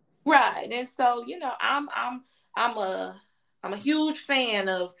about. Right. And so, I'm a huge fan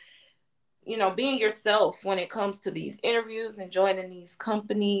of, being yourself when it comes to these interviews and joining these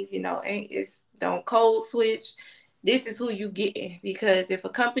companies. It's don't code switch. This is who you get, because if a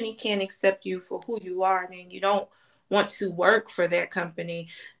company can't accept you for who you are, then you don't want to work for that company.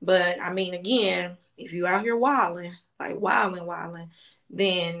 But I mean, again, if you out here wilding, like wilding,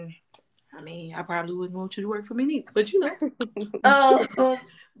 then I mean, I probably wouldn't want you to work for me neither. But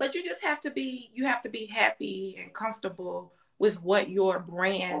but you just have to be happy and comfortable with what your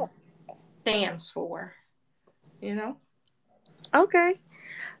brand stands for. Okay.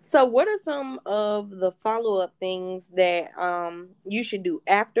 So, what are some of the follow-up things that you should do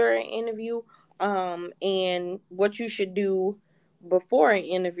after an interview, and what you should do before an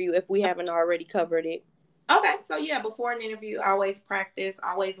interview if we haven't already covered it? Okay, so yeah, before an interview, always practice,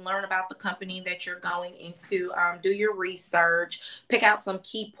 always learn about the company that you're going into. Do your research, pick out some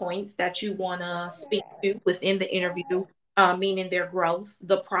key points that you want to speak to within the interview. meaning their growth,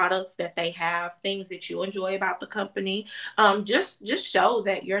 the products that they have, things that you enjoy about the company. Just show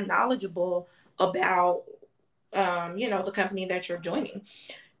that you're knowledgeable about the company that you're joining.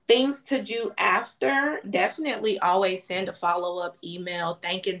 Things to do after, definitely always send a follow-up email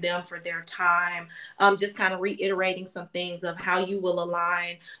thanking them for their time, just kind of reiterating some things of how you will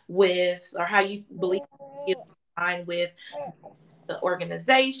align with, or how you believe you align with the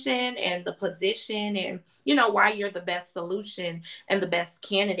organization and the position, and why you're the best solution and the best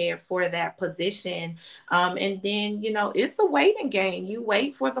candidate for that position. And then it's a waiting game. You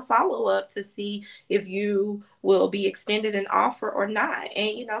wait for the follow-up to see if you will be extended an offer or not.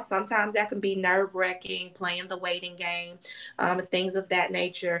 And sometimes that can be nerve-wracking, playing the waiting game, and things of that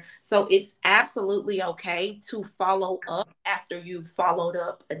nature. So it's absolutely okay to follow up after you've followed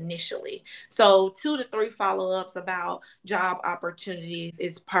up initially. So 2 to 3 follow-ups about job opportunities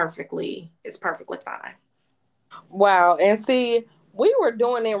is perfectly fine. Wow. And see, we were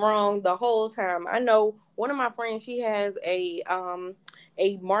doing it wrong the whole time. I know one of my friends, she has a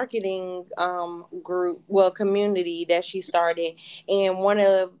marketing group, well, community that she started. And one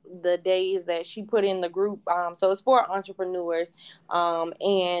of the days that she put in the group, so it's for entrepreneurs.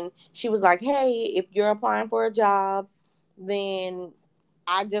 And she was like, "Hey, if you're applying for a job, then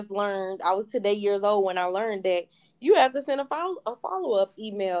I just learned, I was today years old when I learned that you have to send a follow up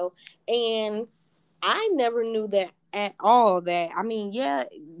email." And I never knew that at all. That, I mean, yeah,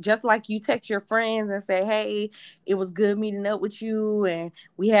 just like you text your friends and say, "Hey, it was good meeting up with you and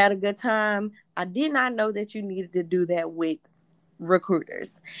we had a good time." I did not know that you needed to do that with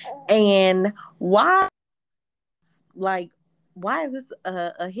recruiters. And why, like, why is this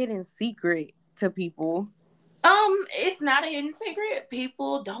a hidden secret to people? It's not a hidden secret.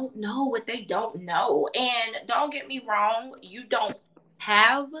 People don't know what they don't know. And don't get me wrong, you don't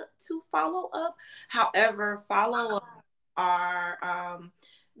have to follow up. However, follow up are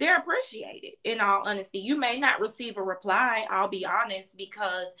they're appreciated. In all honesty, you may not receive a reply, I'll be honest,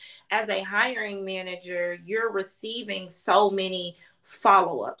 because as a hiring manager, you're receiving so many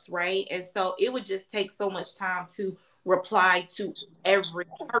follow-ups, right? And so it would just take so much time to reply to every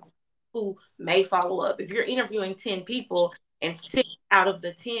person who may follow up. If you're interviewing 10 people and 6 out of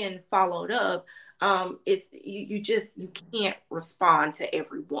the 10 followed up, it's you can't respond to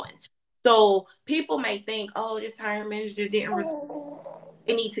everyone. So people may think, "Oh, this hiring manager didn't respond.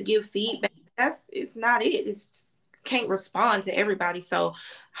 They need to give feedback." It's not it. It's just can't respond to everybody. So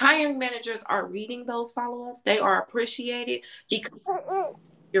hiring managers are reading those follow-ups. They are appreciated because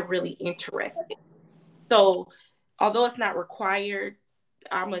you're really interested. So although it's not required,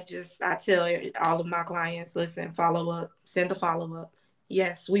 I tell all of my clients, listen, follow up, send a follow up.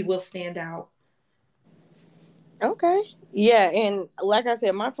 Yes, we will stand out. Okay. Yeah, and like I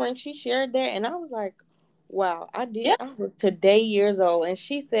said, my friend, she shared that and I was like, wow, Yeah. I was today years old. And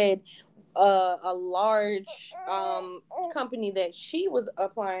she said a large company that she was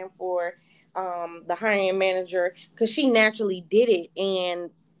applying for, the hiring manager, because she naturally did it,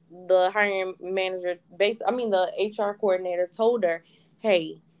 and the hiring manager the HR coordinator told her,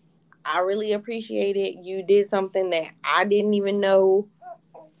 "Hey, I really appreciate it. You did something that I didn't even know.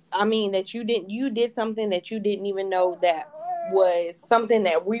 I mean, that you did something that you didn't even know that was something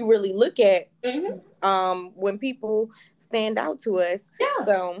that we really look at Mm-hmm. when people stand out to us." Yeah.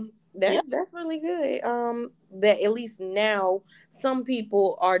 So Yeah. that's really good. That at least now some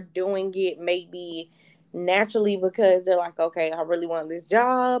people are doing it, maybe naturally, because they're like, "Okay, I really want this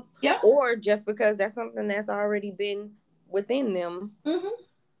job," Yeah. or just because that's something that's already been within them. Mm-hmm.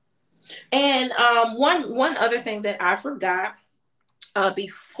 And one other thing that I forgot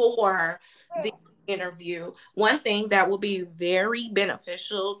before the interview, one thing that will be very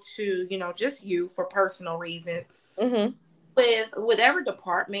beneficial to just you for personal reasons, Mm-hmm. with whatever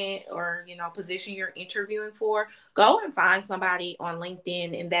department or position you're interviewing for, go and find somebody on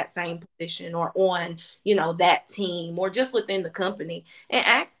LinkedIn in that same position, or on that team, or just within the company, and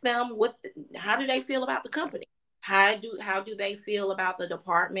ask them how do they feel about the company. How do they feel about the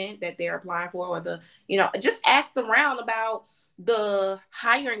department that they're applying for, or just ask around about the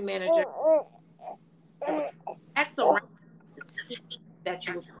hiring manager. Ask around the team that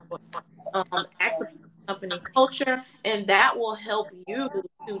you ask about company culture, and that will help you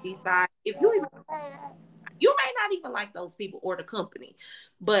to decide if you may not even like those people or the company,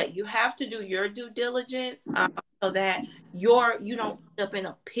 but you have to do your due diligence, so that you don't end up in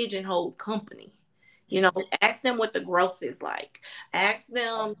a pigeonholed company. Ask them what the growth is like. Ask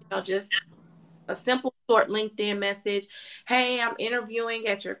them, just a simple short LinkedIn message. "Hey, I'm interviewing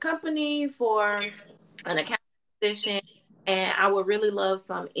at your company for an account position. And I would really love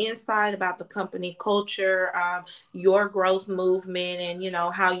some insight about the company culture, your growth movement,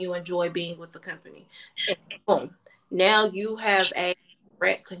 and how you enjoy being with the company. And boom, now you have a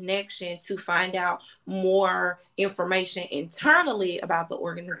direct connection to find out more information internally about the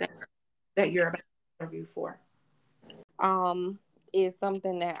organization that you're about to interview for. um is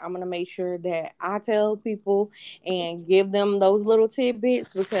something that I'm gonna make sure that I tell people and give them those little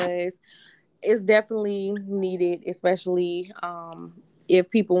tidbits, because it's definitely needed, especially if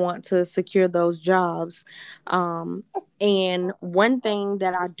people want to secure those jobs. And one thing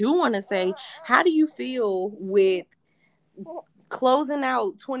that I do want to say, how do you feel with closing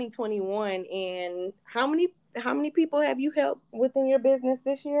out 2021, and how many people have you helped within your business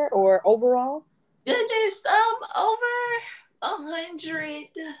this year or overall? Goodness, over 100.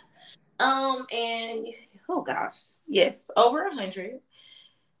 And oh gosh, yes, over 100.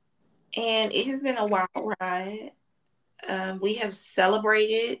 And it has been a wild ride. We have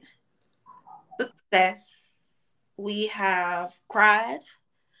celebrated success. We have cried.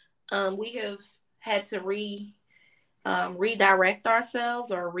 We have had to redirect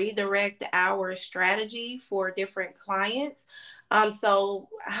ourselves or redirect our strategy for different clients. So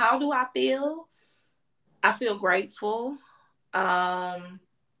how do I feel? I feel grateful. Um,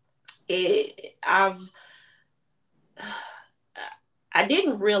 it, I've I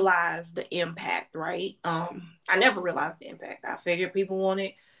didn't realize the impact, right? I never realized the impact. I figured people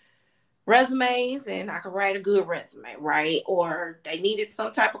wanted resumes and I could write a good resume, right? Or they needed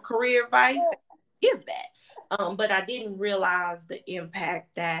some type of career advice, give that. But I didn't realize the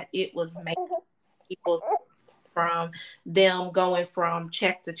impact that it was making people, from them going from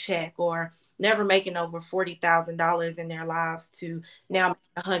check to check or never making over $40,000 in their lives to now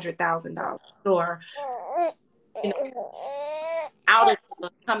 $100,000, or you know out of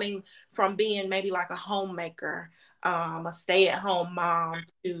coming from being maybe like a homemaker, a stay-at-home mom,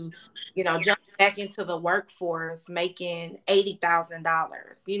 to jump back into the workforce making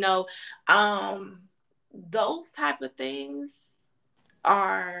 $80,000. Those type of things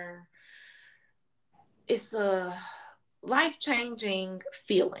are it's a life-changing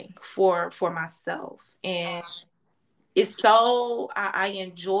feeling for myself, and it's so I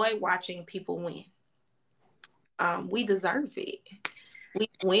enjoy watching people win. We deserve it. We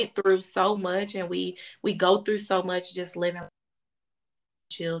went through so much, and we go through so much just living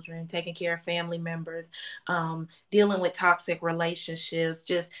children, taking care of family members, dealing with toxic relationships.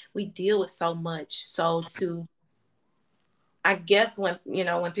 Just we deal with so much. So to I guess when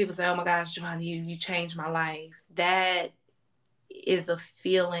people say, "Oh my gosh, Johanna, you changed my life," that is a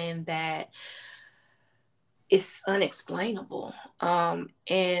feeling that is unexplainable.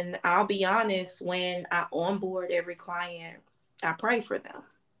 And I'll be honest, when I onboard every client, I pray for them.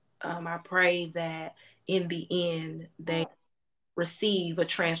 I pray that in the end they receive a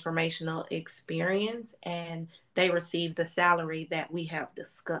transformational experience and they receive the salary that we have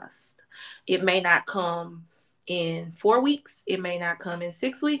discussed. It may not come in 4 weeks, it may not come in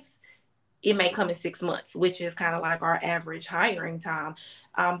 6 weeks, it may come in 6 months, which is kind of like our average hiring time.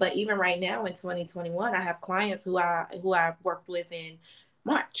 But even right now in 2021, I have clients who I've worked with in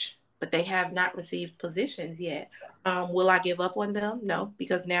March, but they have not received positions yet. Will I give up on them? No,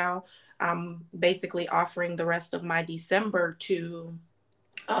 because now I'm basically offering the rest of my December to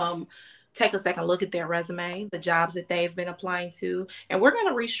um, take a second look at their resume, the jobs that they've been applying to, and we're going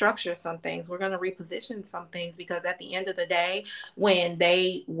to restructure some things. We're going to reposition some things, because at the end of the day, when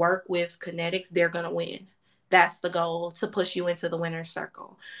they work with Kinetics, they're going to win. That's the goal, to push you into the winner's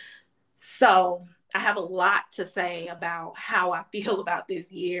circle. So I have a lot to say about how I feel about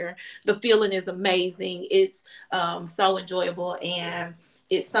this year. The feeling is amazing. It's so enjoyable, and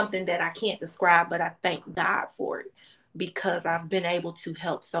it's something that I can't describe, but I thank God for it, because I've been able to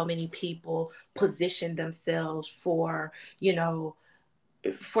help so many people position themselves for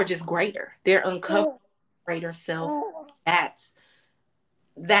just greater. They're uncovering greater self. That's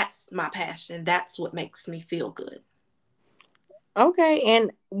that's my passion. That's what makes me feel good. Okay,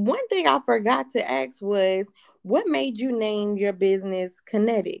 and one thing I forgot to ask was, what made you name your business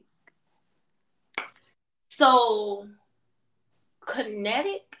Kinetic? So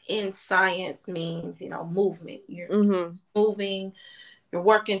kinetic in science means, movement. You're Mm-hmm. moving, you're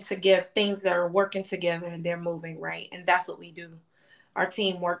working together, things that are working together and they're moving, right? And that's what we do. Our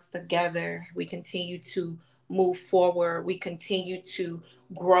team works together. We continue to move forward. We continue to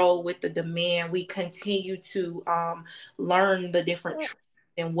grow with the demand. We continue to learn the different trends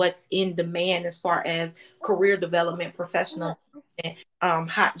and what's in demand as far as career development, professional development,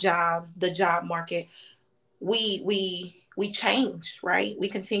 hot jobs, the job market. We change, right? We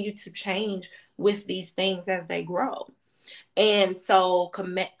continue to change with these things as they grow. And so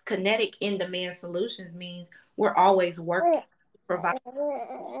kinetic in-demand solutions means we're always working to provide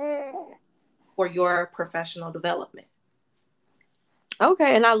for your professional development.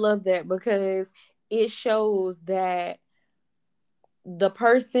 Okay, and I love that because it shows that the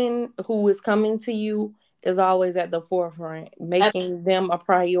person who is coming to you is always at the forefront, making them a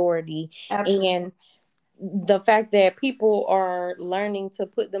priority. Absolutely. And the fact that people are learning to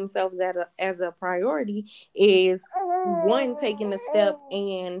put themselves as a priority is one, taking a step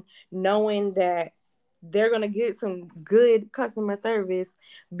and knowing that they're going to get some good customer service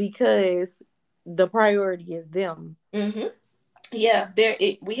because the priority is them. Mm-hmm. Yeah,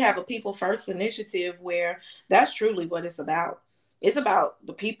 we have a people first initiative where that's truly what it's about. It's about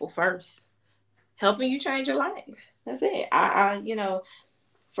the people first, helping you change your life. That's it.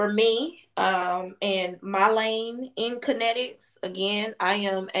 For me, and my lane in kinetics, again, I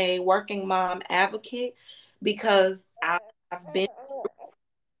am a working mom advocate because I've been,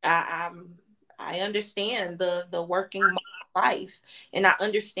 I understand the working mom life, and I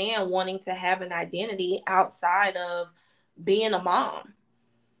understand wanting to have an identity outside of being a mom.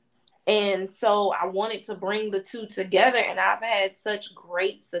 And so I wanted to bring the two together, and I've had such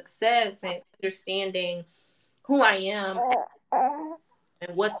great success in understanding who I am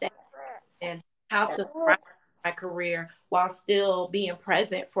and what that and how to thrive my career while still being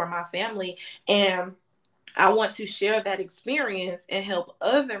present for my family. And I want to share that experience and help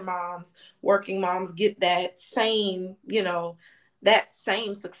other moms, working moms, get that same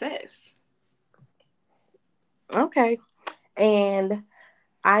success. Okay. And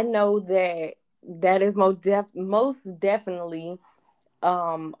I know that that is most definitely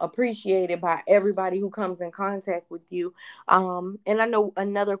appreciated by everybody who comes in contact with you. And I know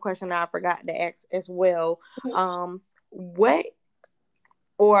another question I forgot to ask as well. What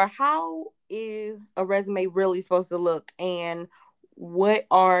or how is a resume really supposed to look, and what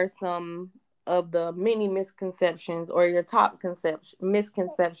are some of the many misconceptions or your top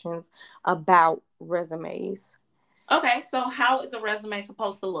misconceptions about resumes? Okay, so how is a resume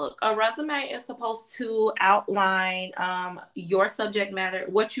supposed to look? A resume is supposed to outline your subject matter,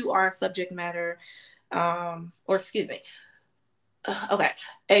 what you are subject matter, or excuse me. Okay,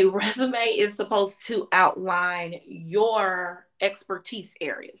 a resume is supposed to outline your expertise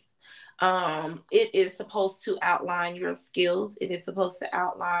areas. It is supposed to outline your skills. It is supposed to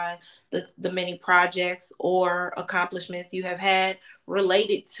outline the many projects or accomplishments you have had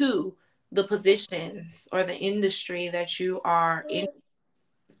related to the positions or the industry that you are in.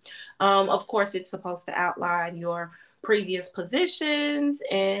 Of course, it's supposed to outline your previous positions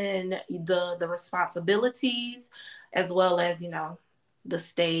and the responsibilities, as well as the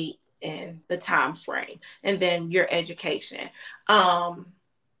state and the time frame, and then your education.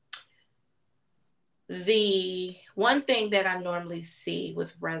 The one thing that I normally see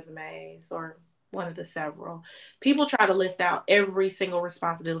with resumes, or one of the several, people try to list out every single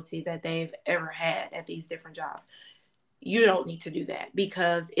responsibility that they've ever had at these different jobs. You don't need to do that,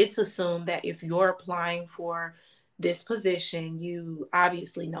 because it's assumed that if you're applying for this position, you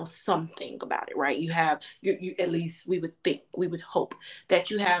obviously know something about it, right? You at least we would hope that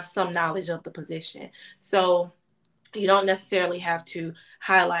you have some knowledge of the position. So you don't necessarily have to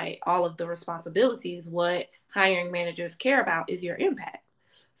highlight all of the responsibilities. What hiring managers care about is your impact.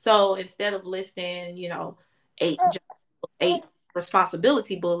 So instead of listing, eight eight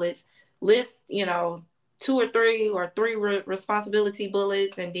responsibility bullets, list, two or three responsibility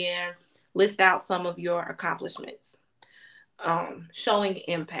bullets, and then list out some of your accomplishments. Showing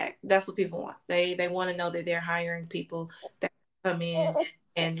impact. That's what people want. They want to know that they're hiring people that come in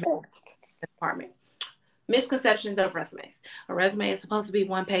and make the department. Misconceptions of resumes. A resume is supposed to be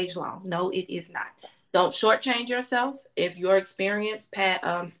 1 page long. No, it is not. Don't shortchange yourself. If your experience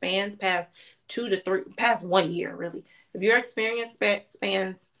spans past 2 to 3, past 1 year, really. If your experience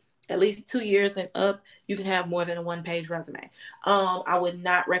spans at least 2 years and up, you can have more than a 1 page resume. I would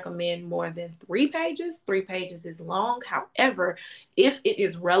not recommend more than 3 pages. 3 pages is long. However, if it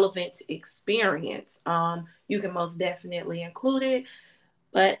is relevant to experience, you can most definitely include it.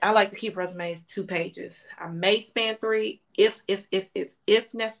 But I like to keep resumes 2 pages. I may span 3 if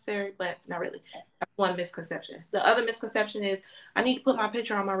necessary, but not really. That's one misconception. The other misconception is I need to put my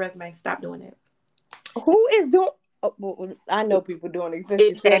picture on my resume. Stop doing it. Who is doing? Oh, well, I know people doing it since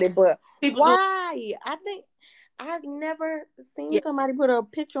you said it, but people why? I think I've never seen somebody put a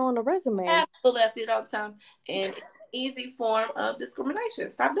picture on a resume. Absolutely, I see it all the time, and it's an easy form of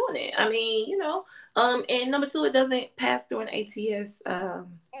discrimination. Stop doing it. I mean, and number 2, it doesn't pass through an ATS.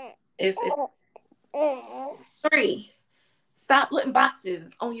 It's 3. Stop putting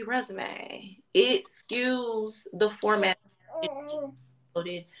boxes on your resume. It skews the format of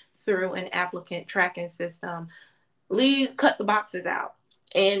loaded through an applicant tracking system. Cut the boxes out.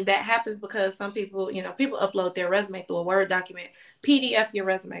 And that happens because some people, people upload their resume through a Word document. PDF your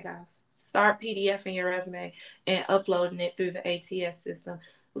resume, guys. Start PDFing your resume and uploading it through the ATS system.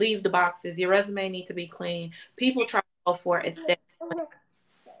 Leave the boxes. Your resume needs to be clean. People try to go for aesthetic.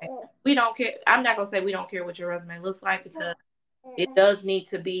 We don't care. I'm not going to say we don't care what your resume looks like, because it does need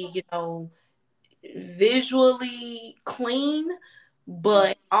to be, visually clean,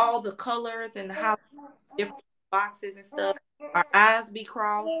 but all the colors and how different boxes and stuff, our eyes be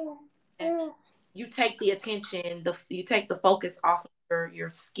crossed, and you take the attention, you take the focus off of your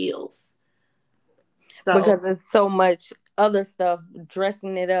skills. So, because there's so much other stuff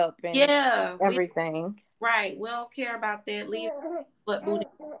dressing it up and everything. Right. We don't care about that. Leave butt booty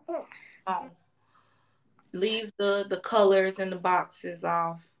on. Leave the colors and the boxes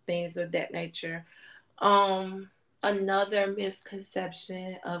off, things of that nature. Another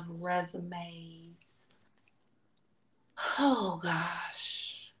misconception of resumes. Oh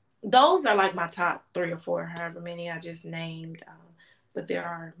gosh. Those are like my top 3 or 4, however many I just named. But there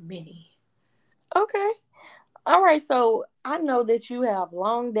are many. Okay. All right. So I know that you have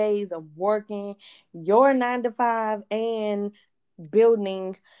long days of working your 9 to 5 and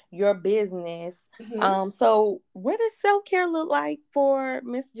building your business. Mm-hmm. So what does self-care look like for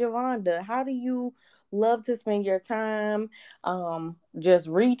Miss Javonda? How do you love to spend your time just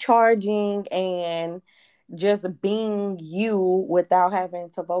recharging and just being you without having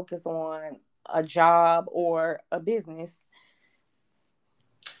to focus on a job or a business?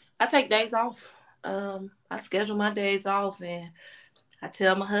 I take days off. I schedule my days off, and I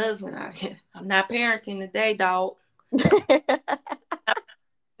tell my husband I'm not parenting today, dog. The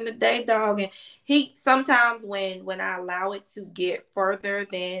day, dog. And he sometimes, when I allow it to get further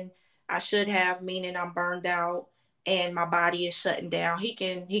than I should have, meaning I'm burned out and my body is shutting down, he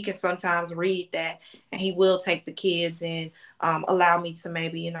can sometimes read that, and he will take the kids and allow me to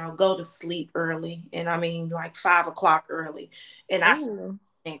maybe go to sleep early, and I mean like 5 o'clock early, and I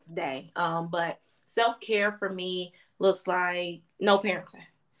next day. But self-care for me looks like no parenting.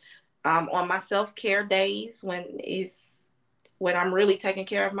 On my self-care days, when I'm really taking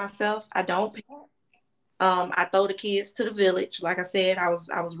care of myself, I don't parent. I throw the kids to the village. Like I said, I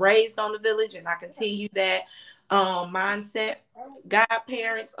was raised on the village, and I continue that mindset.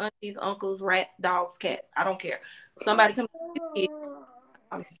 Godparents, aunties, uncles, rats, dogs, cats. I don't care. Somebody come to the kids,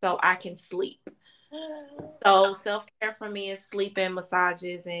 so I can sleep. So self-care for me is sleep and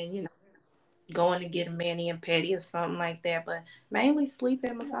massages, and going to get a mani and pedi or something like that. But mainly sleep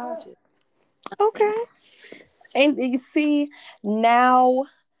and massages. Okay. And you see, now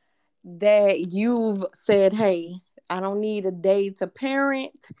that you've said, hey, I don't need a day to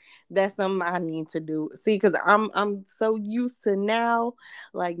parent, that's something I need to do. See, because I'm so used to now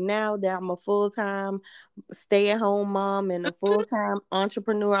that I'm a full-time stay-at-home mom and a full-time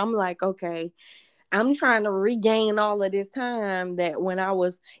entrepreneur, I'm like, okay, I'm trying to regain all of this time that when I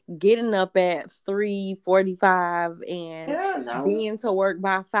was getting up at 3:45 and being to work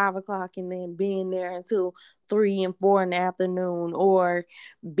by 5 o'clock and then being there until 3 and 4 in the afternoon, or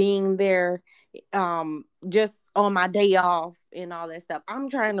being there just on my day off and all that stuff. I'm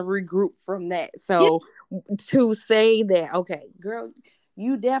trying to regroup from that. So to say that, okay, girl,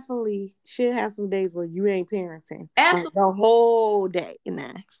 you definitely should have some days where you ain't parenting. Absolutely. Like the whole day.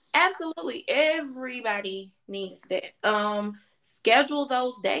 Nah. Absolutely. Everybody needs that. Schedule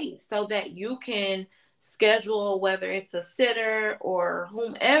those days so that you can schedule, whether it's a sitter or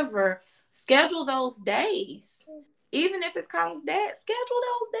whomever, schedule those days. Even if it's Colin's dad, schedule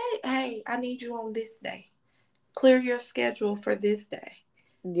those days. Hey, I need you on this day. Clear your schedule for this day.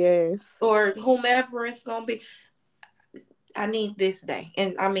 Yes. Or whomever it's going to be. I need this day.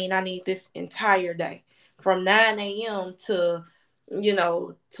 And I mean, I need this entire day from 9 a.m. to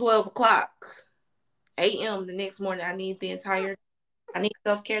 12 o'clock a.m. the next morning. I need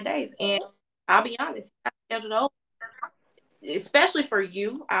self-care days. And I'll be honest, I schedule those, especially for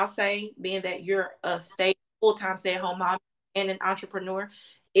you, I'll say, being that you're a full-time stay-at-home mom and an entrepreneur,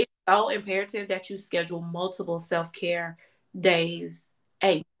 it's so imperative that you schedule multiple self-care days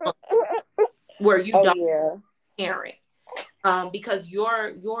a month where you don't parent. Because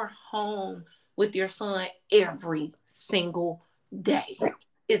you're home with your son every single day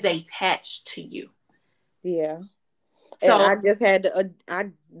is attached to you. Yeah. So and I just had to,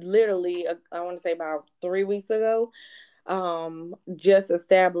 I literally, I want to say about 3 weeks ago, just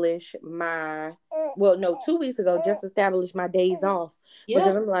established 2 weeks ago, just established my days off.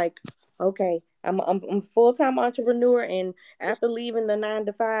 Because I'm like, okay, I'm a full-time entrepreneur, and after leaving the 9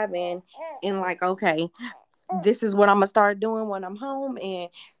 to 5 and like, okay, this is what I'm gonna start doing when I'm home, and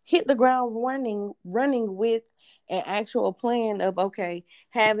hit the ground running with an actual plan of, okay,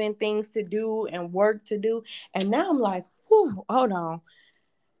 having things to do and work to do. And now I'm like, whew, hold on.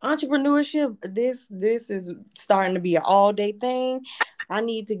 Entrepreneurship, this is starting to be an all day thing. I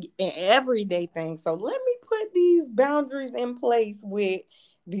need to get an everyday thing. So let me put these boundaries in place with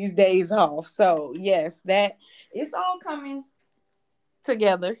these days off. So yes, that it's all coming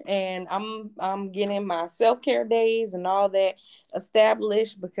together, and I'm getting my self-care days and all that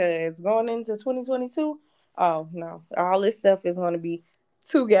established, because going into 2022, oh no, all this stuff is going to be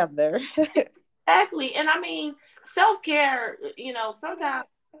together. Exactly. And I mean, self care, sometimes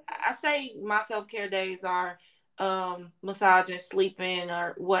I say my self care days are massaging, sleeping,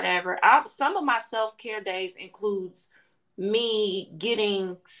 or whatever. Some of my self care days includes me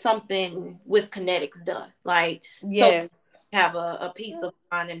getting something with kinetics done. Like, so Yes. have a peace of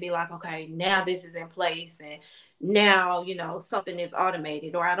mind and be like, okay, now this is in place, and now something is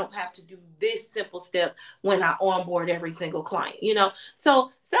automated, or I don't have to do this simple step when I onboard every single client.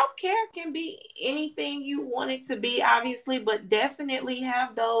 So self-care can be anything you want it to be, obviously, but definitely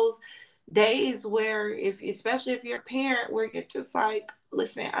have those days where, if especially if you're a parent, where you're just like,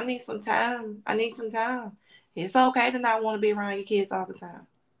 listen, I need some time. It's okay to not want to be around your kids all the time.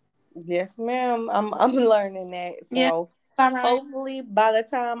 Yes, ma'am. I'm learning that. Yeah. So All right. hopefully by the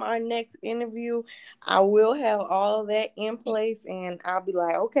time our next interview, I will have all of that in place, and I'll be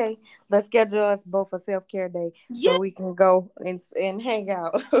like, okay, let's schedule us both a self-care day Yeah. so we can go and hang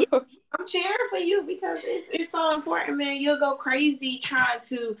out. Yeah. I'm cheering for you because it's so important, man. You'll go crazy trying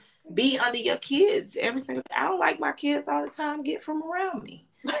to be under your kids every single day. I don't like my kids all the time. Get from around me.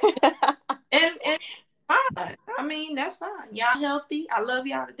 And fine. I mean, that's fine. Y'all healthy. I love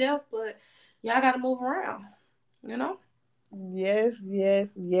y'all to death, but y'all got to move around. You know. Yes,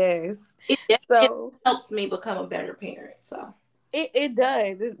 yes, yes. It So helps me become a better parent. So it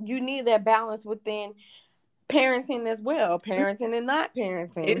does. You need that balance within parenting as well, parenting and not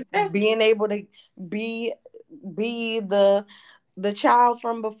parenting, exactly. being able to be the child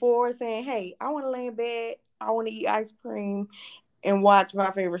from before, saying, hey, I want to lay in bed, I want to eat ice cream and watch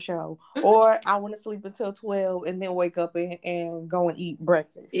my favorite show, Mhm. or I want to sleep until 12 and then wake up and go and eat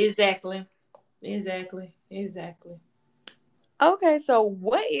breakfast. Exactly. Exactly. Exactly. Okay, so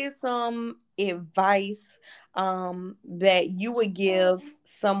what is some advice that you would give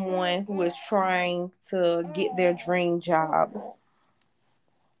someone who is trying to get their dream job?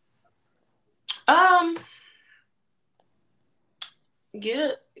 Um.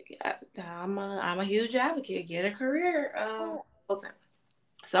 Get a. I'm a huge advocate. Get a career. Consultant.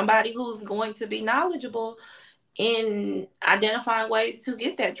 Somebody who's going to be knowledgeable in identifying ways to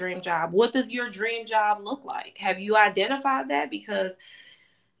get that dream job. What does your dream job look like? Have you identified that? Because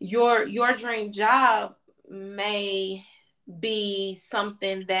your dream job may be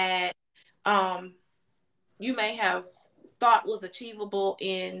something that um you may have thought was achievable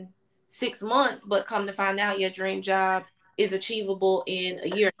in 6 months, but come to find out your dream job is achievable in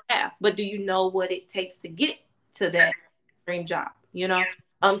a year and a half. But do you know what it takes to get to that dream job?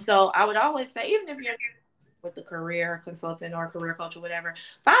 So I would always say, even if you're with a career consultant or a career coach or whatever,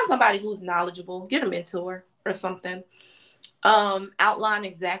 find somebody who's knowledgeable, get a mentor or something. Outline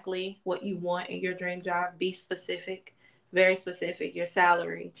exactly what you want in your dream job. Be specific, very specific. Your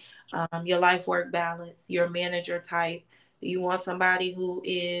salary, your life work balance, your manager type. Do you want somebody who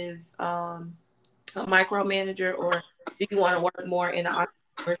is a micromanager, or do you want to work more in an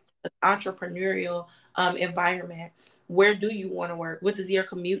entrepreneurial environment? Where do you want to work? What does your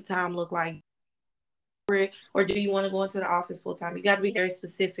commute time look like? Or do you want to go into the office full time? You got to be very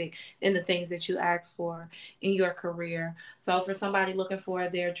specific in the things that you ask for in your career. So for somebody looking for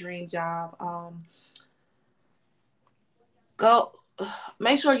their dream job, go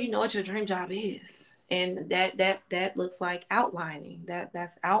make sure you know what your dream job is, and that looks like outlining.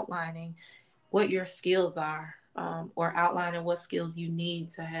 That's outlining what your skills are, or outlining what skills you need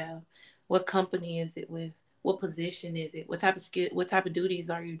to have. What company is it with? What position is it? What type of skill? What type of duties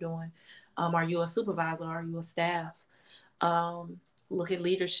are you doing? Are you a supervisor? Are you a staff? Um, Look at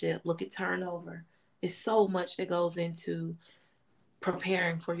leadership. Look at turnover. It's so much that goes into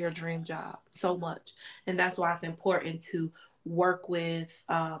preparing for your dream job. So much, and that's why it's important to work with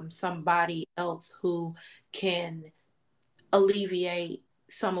somebody else who can alleviate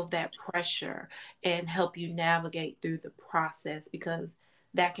some of that pressure and help you navigate through the process, because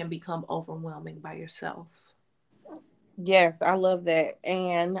that can become overwhelming by yourself. Yes, I love that.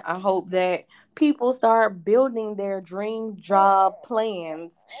 And I hope that people start building their dream job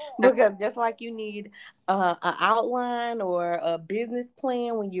plans, because just like you need an outline or a business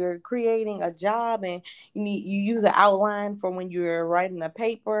plan when you're creating a job, and you use an outline for when you're writing a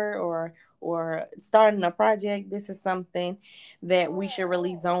paper or starting a project. This is something that we should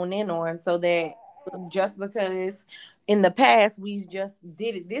really zone in on, so that just because in the past we just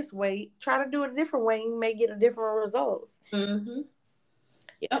did it this way, try to do it a different way, and you may get a different results. Mm-hmm.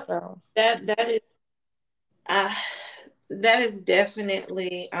 Yep. So That is uh, that is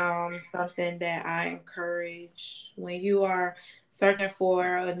definitely something that I encourage when you are searching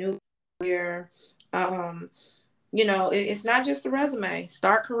for a new career. Um, it's not just a resume.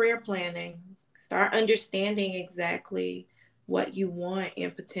 Start career planning. Start understanding exactly what you want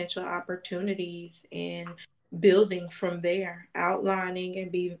and potential opportunities, and building from there, outlining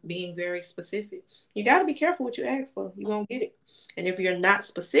and being very specific. You got to be careful what you ask for. You're going to get it. And if you're not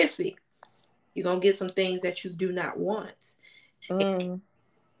specific, you're going to get some things that you do not want. And mm,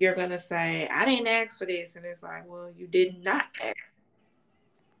 you're going to say, I didn't ask for this. And it's like, well, you did not ask,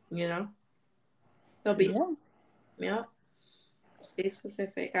 you know? So yeah. yeah. Be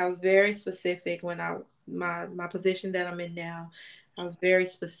specific. I was very specific when my position that I'm in now. I was very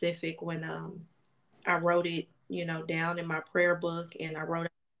specific when I wrote it, down in my prayer book, and I wrote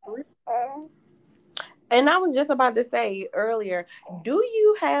it. And I was just about to say earlier, do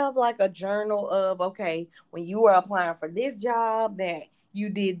you have like a journal of, okay, when you were applying for this job, that you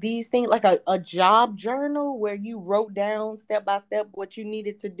did these things, like a job journal where you wrote down step by step what you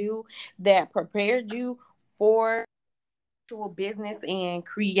needed to do that prepared you for actual business and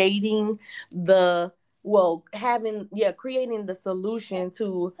creating the creating the solution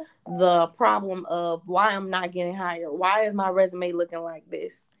to the problem of why I'm not getting hired? Why is my resume looking like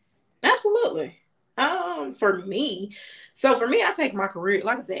this? Absolutely. For me, I take my career.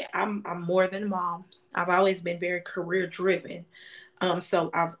 Like I said, I'm more than a mom. I've always been very career driven.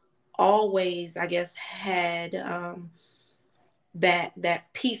 So I've always, I guess, had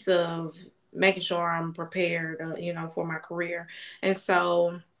that piece of making sure I'm prepared, for my career. And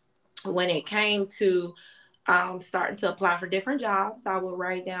so when it came to starting to apply for different jobs, I would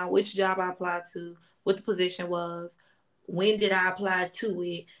write down which job I applied to, what the position was, when did I apply to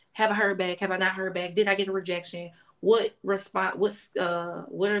it, have I heard back, have I not heard back, did I get a rejection, what are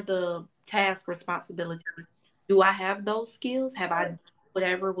the task responsibilities, do I have those skills, have I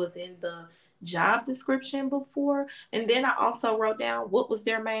whatever was in the job description before. And then I also wrote down what was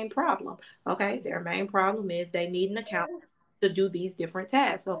their main problem. Okay, their main problem is they need an account to do these different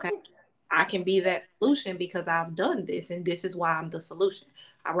tasks. Okay, I can be that solution because I've done this, and this is why I'm the solution.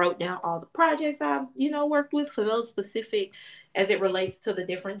 I wrote down all the projects I've, worked with for those specific as it relates to the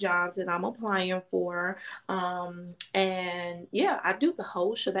different jobs that I'm applying for. And yeah, I do the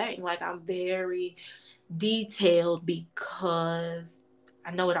whole shebang. Like, I'm very detailed because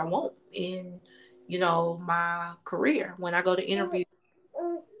I know what I want in, my career. When I go to interview,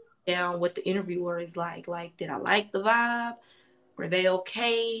 down what the interviewer is like. Like, did I like the vibe? Were they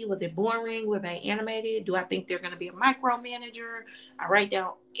okay? Was it boring? Were they animated? Do I think they're going to be a micromanager? I write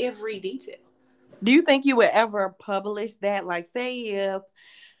down every detail. Do you think you would ever publish that? Like, say if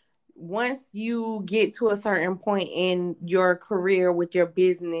once you get to a certain point in your career with your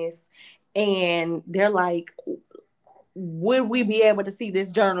business, and they're like, would we be able to see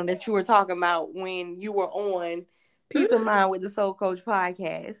this journal that you were talking about when you were on Peace of Mind with the Soul Coach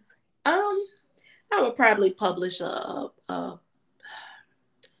podcast? Um, I would probably publish a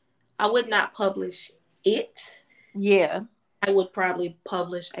I would not publish it. Yeah. I would probably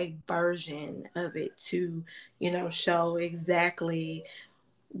publish a version of it to, show exactly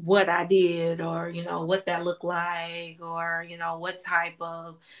what I did, or, what that looked like, or, what type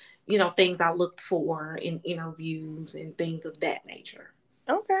of, things I looked for in interviews and things of that nature.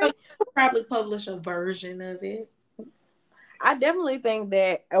 So Okay. I'll probably publish a version of it. I definitely think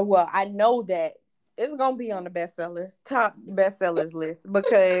that, well, I know that it's going to be on the top bestsellers list,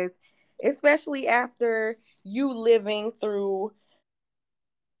 because especially after you living through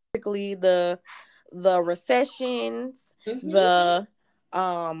basically the recessions, Mm-hmm. the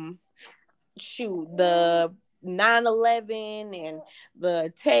um the 9/11, and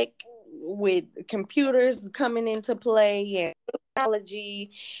the tech with computers coming into play, and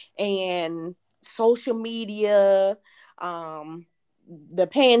technology and social media, um the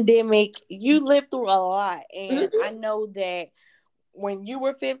pandemic. You lived through a lot, and Mm-hmm. I know that when you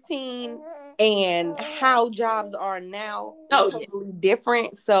were 15 and how jobs are now is Oh, yeah. totally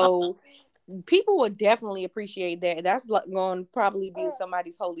different. So people would definitely appreciate that. That's going to probably be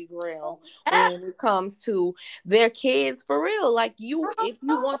somebody's holy grail when it comes to their kids, for real. Like, if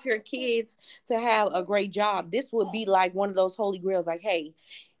you want your kids to have a great job, this would be like one of those holy grails. Like, hey,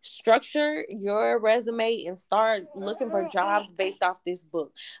 structure your resume and start looking for jobs based off this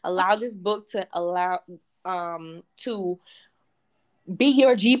book. Allow this book to to be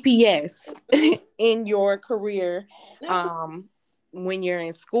your GPS in your career. When you're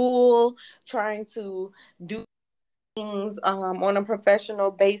in school, trying to do things on a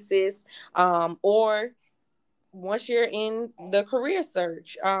professional basis, or once you're in the career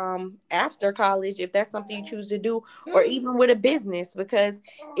search after college, if that's something you choose to do, or even with a business, because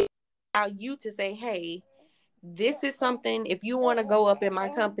it allows you to say, hey, this is something, if you want to go up in my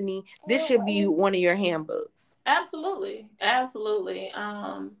company, this should be one of your handbooks. Absolutely.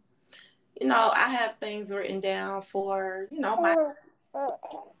 I have things written down for, my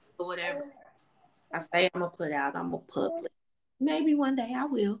whatever I say I'm gonna put out, I'm gonna publish. Maybe one day I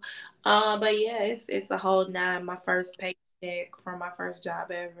will. But yeah, it's a whole nine. My first paycheck from my first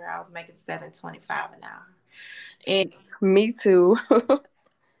job ever, I was making $7.25 an hour. And me too.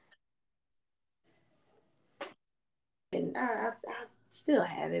 and I still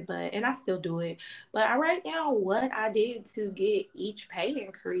have it, and I still do it. But I write down what I did to get each pay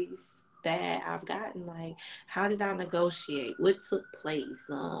increase that I've gotten. Like, how did I negotiate? What took place?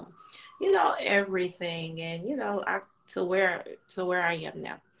 Everything, and I to where I am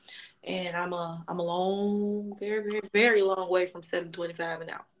now. And I'm a long, very, very, very long way from $7.25 an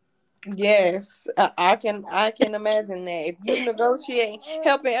hour. Yes, I can imagine that. If you negotiate,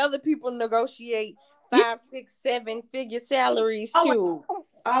 helping other people negotiate 5, 6, 7 figure salaries, shoot.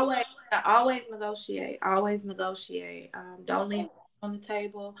 Always negotiate. Always negotiate. Don't leave on the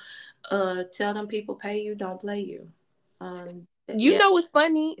table. Tell them people pay you, don't play you. You know what's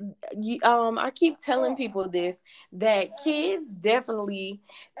funny? I keep telling people this, that kids definitely,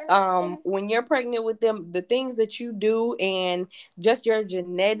 when you're pregnant with them, the things that you do and just your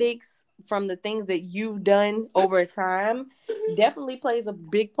genetics from the things that you've done over time definitely plays a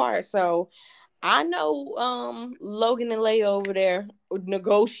big part. So I know Logan and Leia over there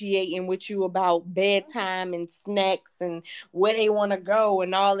negotiating with you about bedtime and snacks and where they want to go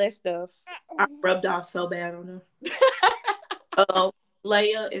and all that stuff. I rubbed off so bad on them.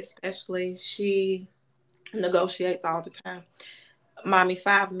 Leia especially, she negotiates all the time. Mommy,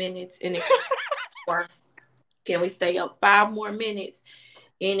 5 minutes in exchange for, can we stay up 5 more minutes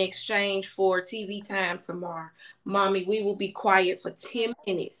in exchange for TV time tomorrow? Mommy, we will be quiet for 10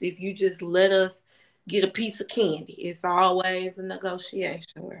 minutes if you just let us get a piece of candy. It's always a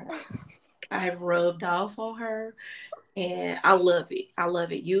negotiation with her. I have rubbed off on her, and I love it. I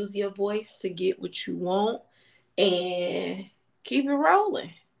love it. Use your voice to get what you want, and keep it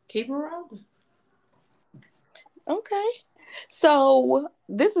rolling. Keep it rolling. Okay. So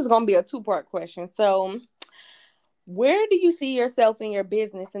this is going to be a 2-part question. So where do you see yourself in your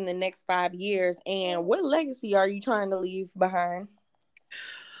business in the next 5 years, and what legacy are you trying to leave behind?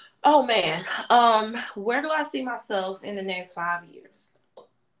 Oh man. Where do I see myself in the next 5 years?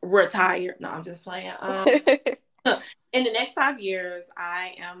 Retired. No, I'm just playing. In the next 5 years,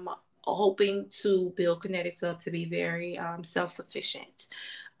 I am hoping to build Kinetics up to be very self-sufficient.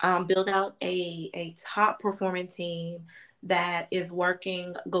 Build out a top performing team that is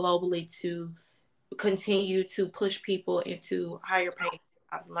working globally to continue to push people into higher pay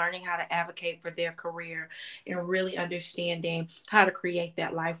jobs, learning how to advocate for their career, and really understanding how to create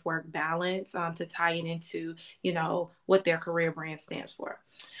that life work balance to tie it into what their career brand stands for.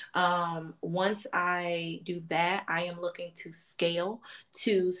 Once I do that, I am looking to scale,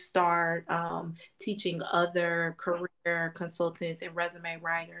 to start teaching other career consultants and resume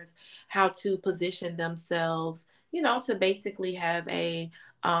writers how to position themselves, to basically have a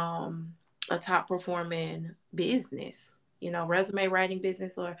top performing business, resume writing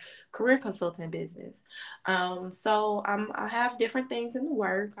business or career consulting business. So I have different things in the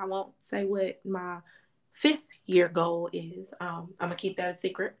work. I won't say what my 5th year goal is. I'm gonna keep that a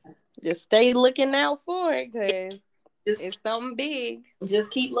secret. Just stay looking out for it, because it's something big.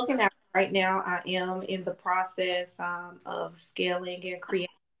 Just keep looking out. Right now, I am in the process of scaling and creating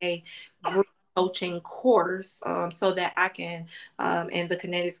a group coaching course so that I can and the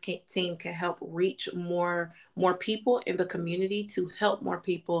Kinetics team can help reach more people in the community to help more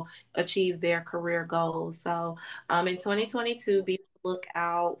people achieve their career goals. So in 2022, be look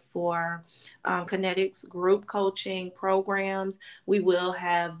out for Kinetics group coaching programs. We will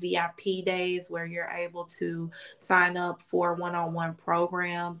have VIP days where you're able to sign up for one-on-one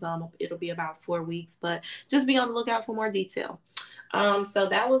programs. It'll be about 4 weeks, but just be on the lookout for more detail. So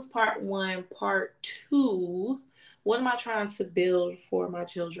that was part one. Part two, what am I trying to build for my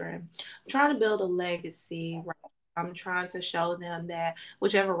children? I'm trying to build a legacy, right? I'm trying to show them that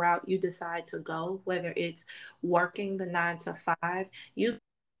whichever route you decide to go, whether it's working the 9 to 5, you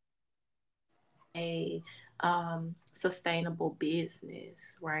a sustainable business,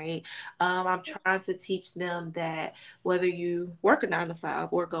 right? I'm trying to teach them that whether you work a 9 to 5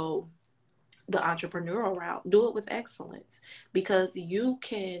 or go the entrepreneurial route, do it with excellence, because you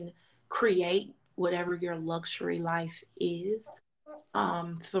can create whatever your luxury life is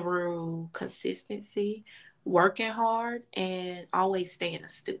through consistency, working hard, and always staying a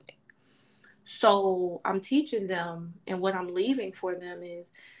student. So I'm teaching them, and what I'm leaving for them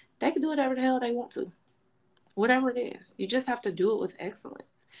is they can do whatever the hell they want to, whatever it is. You just have to do it with excellence.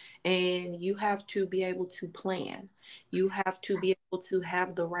 And you have to be able to plan. You have to be able to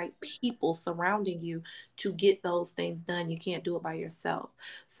have the right people surrounding you to get those things done. You can't do it by yourself.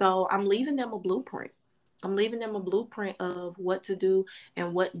 So I'm leaving them a blueprint. I'm leaving them a blueprint of what to do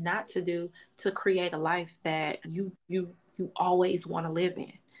and what not to do to create a life that you always want to live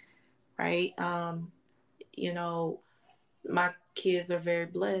in, right? You know, my kids are very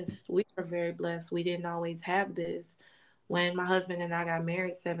blessed. We are very blessed. We didn't always have this. When my husband and I got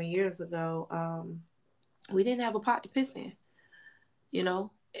married 7 years ago, we didn't have a pot to piss in, you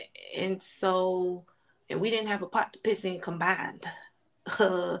know? And so, and we didn't have a pot to piss in combined.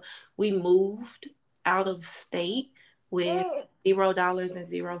 We moved out of state with $0 and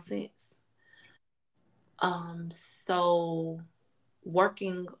 0 cents. Um, so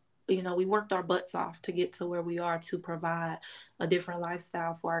working, we worked our butts off to get to where we are to provide a different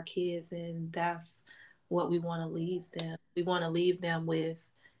lifestyle for our kids. And that's what we want to leave them. We want to leave them with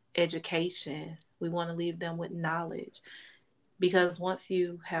education. We want to leave them with knowledge, because once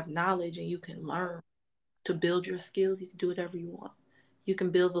you have knowledge and you can learn to build your skills, you can do whatever you want. You can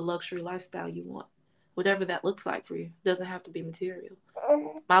build the luxury lifestyle you want, whatever that looks like for you. It doesn't have to be material.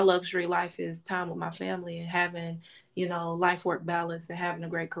 My luxury life is time with my family and having, life work balance and having a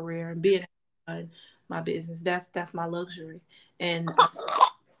great career and being in my business. That's my luxury. And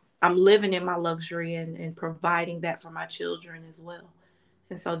I'm living in my luxury and providing that for my children as well.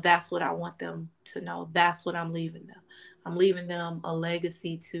 And so that's what I want them to know. That's what I'm leaving them. I'm leaving them a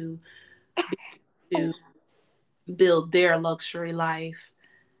legacy to build their luxury life,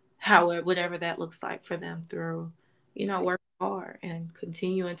 however, whatever that looks like for them, through, working hard and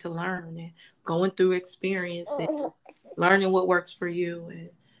continuing to learn and going through experiences, learning what works for you, and,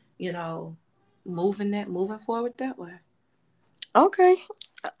 you know, moving forward that way. Okay.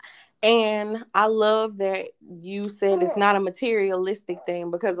 And I love that you said it's not a materialistic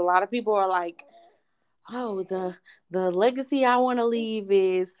thing, because a lot of people are like, oh, the legacy I want to leave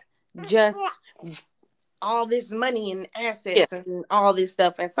is just all this money and Yeah. assets and all this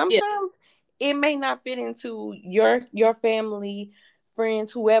stuff. And Yeah. sometimes it may not fit into your family,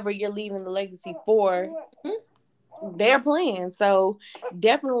 friends, whoever you're leaving the legacy for, their plan. So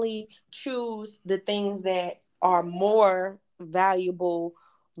definitely choose the things that are more valuable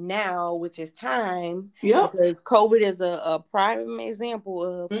now, which is time, Yep. because COVID is a prime example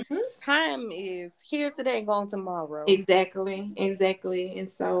of Mm-hmm. time is here today, gone tomorrow. Exactly. And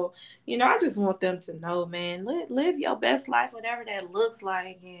so, I just want them to know, man, live your best life, whatever that looks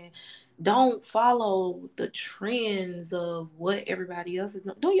like, and don't follow the trends of what everybody else is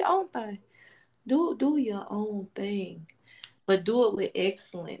doing. Do your own thing. Do your own thing, but do it with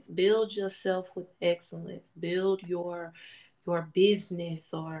excellence. Build yourself with excellence. Build your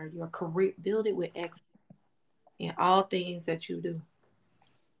business or your career. Build it with excellence in all things that you do.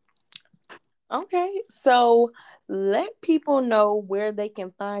 Okay, so let people know where they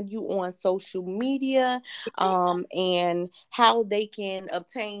can find you on social media, and how they can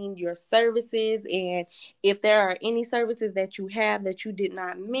obtain your services, and if there are any services that you have that you did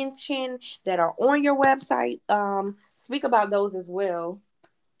not mention that are on your website, speak about those as well.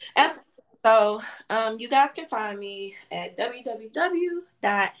 As so, you guys can find me at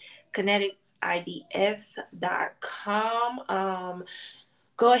www.kinetics.ids.com.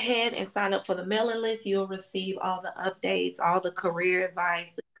 Go ahead and sign up for the mailing list. You'll receive all the updates, all the career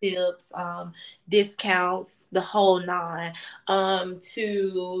advice, the tips, discounts, the whole nine.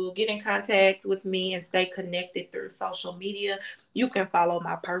 To get in contact with me and stay connected through social media, you can follow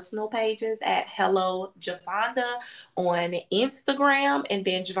my personal pages at Hello Javonda on Instagram, and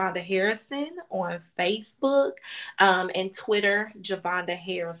then Javonda Harrison on Facebook, and Twitter, Javonda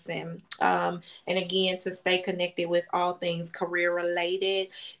Harrison. And again, to stay connected with all things career related,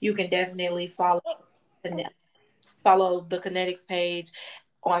 you can definitely follow the Kinetics page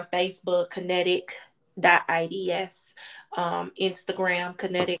on Facebook, Kinetic. Instagram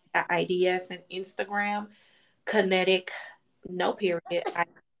kinetic.ids, and Instagram kinetic, no period.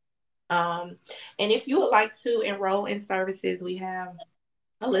 Um, and if you would like to enroll in services, we have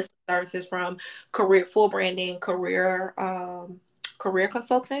a list of services from career full branding, career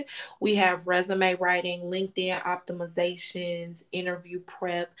consultant. We have resume writing, LinkedIn optimizations, interview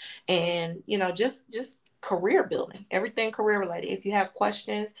prep, and just career building, everything career related. If you have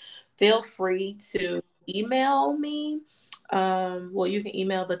questions, feel free to email me. Well, you can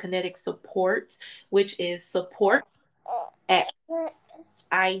email the Kinetic Support, which is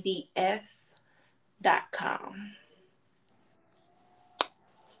support@ids.com.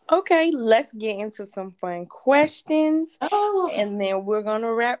 Okay, let's get into some fun questions, Oh, and then we're going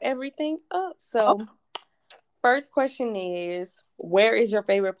to wrap everything up. So, first question is, where is your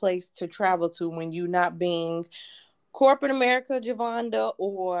favorite place to travel to when you not being corporate America Javonda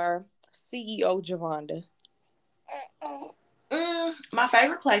or CEO Javonda? My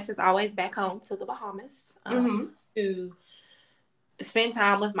favorite place is always back home to the Bahamas, to spend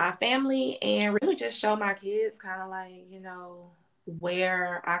time with my family and really just show my kids kind of like,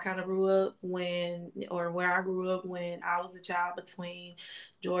 where I kind of grew up where I grew up when I was a child between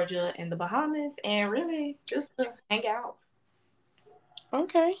Georgia and the Bahamas, and really just to hang out.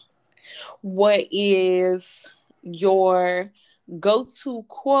 Okay. What is your go-to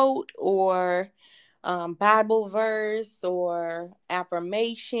quote or Bible verse or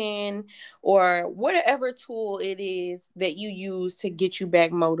affirmation or whatever tool it is that you use to get you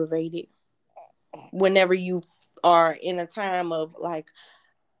back motivated whenever you are in a time of like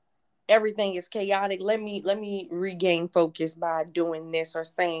everything is chaotic? Let me regain focus by doing this or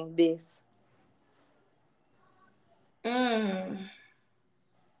saying this. Mm.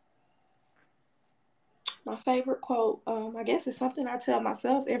 My favorite quote, I guess it's something I tell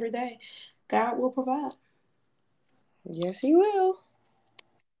myself every day: God will provide. Yes, he will.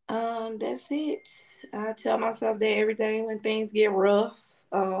 That's it. I tell myself that every day when things get rough.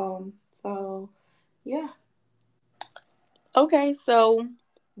 So yeah. Okay, so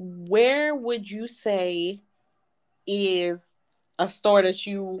where would you say is a store that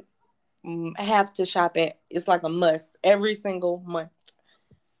you have to shop at? It's like a must every single month.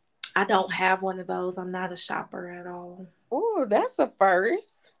 I don't have one of those. I'm not a shopper at all. Oh, that's a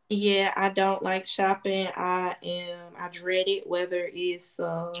first. Yeah, I don't like shopping. I dread it, whether it's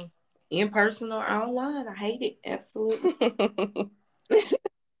in person or online. I hate it. Absolutely. I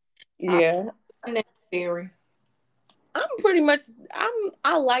Yeah, unnecessary. I'm pretty much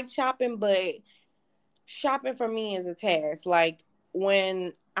I like shopping, but shopping for me is a task. Like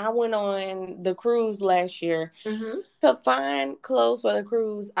when I went on the cruise last year, Mm-hmm. to find clothes for the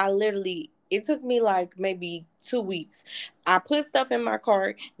cruise, it took me like maybe 2 weeks. I put stuff in my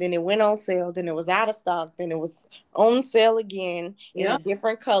cart, then it went on sale, then it was out of stock, then it was on sale again in a Yeah.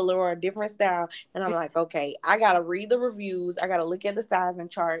 different color or a different style. And I'm like, okay, I gotta read the reviews, I gotta look at the sizing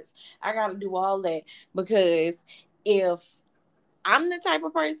charts, I gotta do all that, because if I'm the type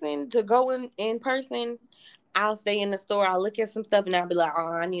of person to go in person, I'll stay in the store. I'll look at some stuff and I'll be like,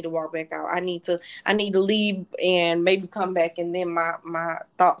 oh, I need to walk back out. I need to leave and maybe come back, and then my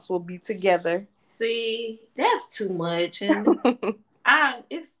thoughts will be together. See, that's too much, and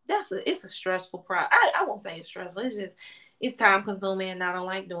it's a stressful process. I won't say it's stressful. It's time consuming, and I don't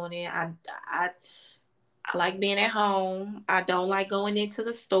like doing it. I like being at home. I don't like going into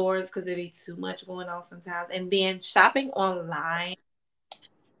the stores because it be too much going on sometimes. And then shopping online,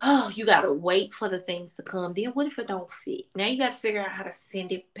 oh, you gotta wait for the things to come. Then what if it don't fit? Now you gotta figure out how to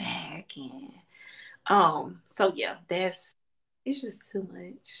send it back, and so yeah, it's just too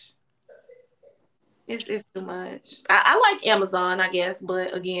much. It's too much. I like Amazon, I guess,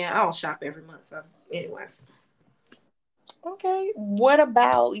 but again, I don't shop every month. So, anyways, Okay. What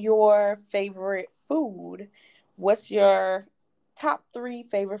about your favorite food? What's your top three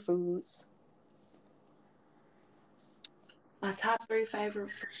favorite foods? my top three favorite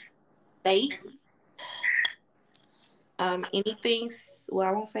steak. Anything. Well,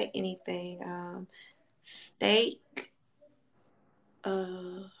 I won't say anything. Steak.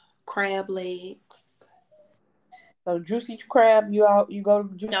 Uh, Crab legs. So juicy crab, you go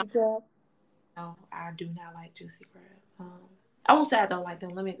to No, juicy crab? no, I do not like juicy crab. I won't say I don't like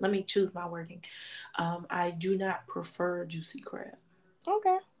them. Let me choose my wording. I do not prefer juicy crab.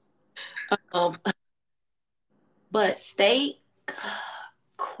 Okay. Um, but steak,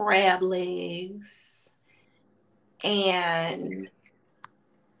 crab legs, and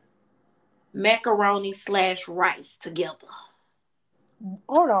macaroni/rice together.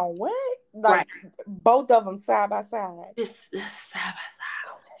 Hold on, what? Right. Like both of them side by side? Just side by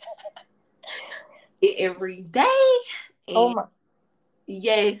side. every day. Oh And my.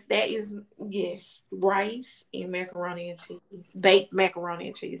 yes, yes, rice and macaroni and cheese. Baked macaroni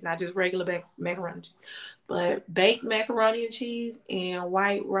and cheese, not just regular macaroni and cheese, but baked macaroni and cheese and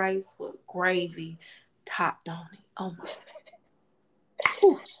white rice with gravy topped on it. Oh my.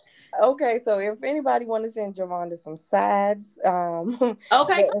 Whew. Okay, so if anybody want to send Javonda some sides, Okay.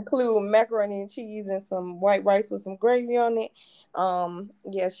 that include macaroni and cheese and some white rice with some gravy on it,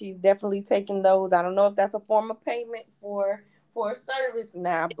 yeah, she's definitely taking those. I don't know if that's a form of payment for a service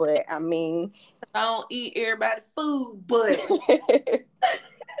now, but I mean, I don't eat everybody's food, but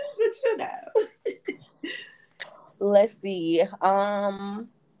you know. let's see.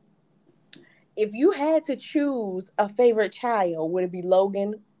 If you had to choose a favorite child, would it be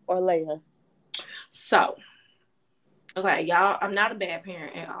Logan or Leia? So, okay, y'all, I'm not a bad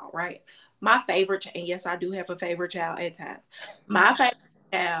parent at all, right? My favorite, and yes, I do have a favorite child at times. My favorite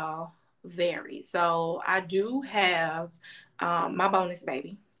child varies. So I do have my bonus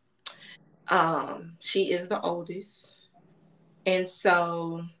baby. She is the oldest, and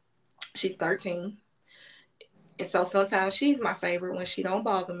so she's 13. And so sometimes she's my favorite when she don't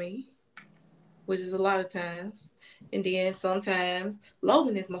bother me, which is a lot of times. And then sometimes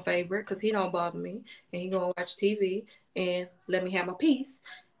Logan is my favorite because he don't bother me and he gonna watch TV and let me have my peace.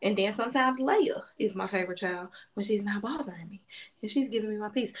 And then sometimes Leia is my favorite child when she's not bothering me and she's giving me my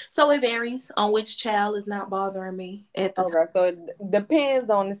peace. So it varies on which child is not bothering me at the time. Okay, so it depends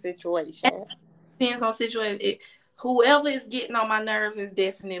on the situation. Depends on situation. Whoever is getting on my nerves is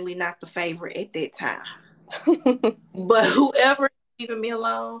definitely not the favorite at that time. But whoever is leaving me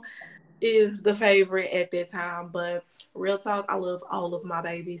alone is the favorite at that time. But real talk, I love all of my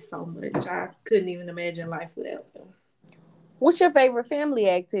babies so much. I couldn't even imagine life without them. What's your favorite family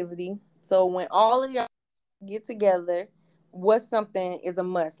activity? So when all of y'all get together, what's something is a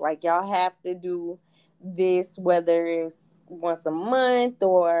must? Like y'all have to do this, whether it's once a month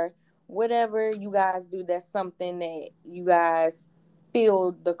or whatever you guys do. That's something that you guys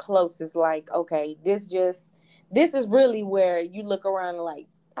feel the closest. Like, okay, this is really where you look around and like,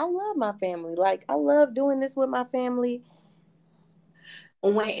 I love my family. Like, I love doing this with my family.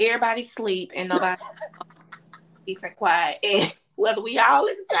 When everybody sleep and nobody peace and quiet, and whether we all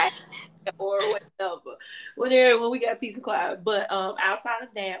excited or whatever, when we got peace and quiet. But outside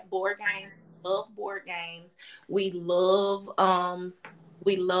of that, board games. Love board games. We love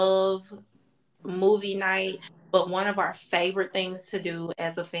movie night. But one of our favorite things to do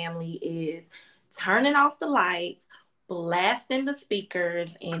as a family is turning off the lights, blasting the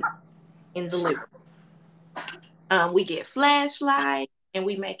speakers, and in the living room. We get flashlights and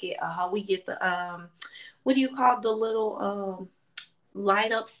we make it. We get the what do you call the little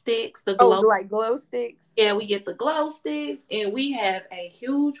light up sticks? The Oh, glow. like glow sticks. Yeah, we get the glow sticks and we have a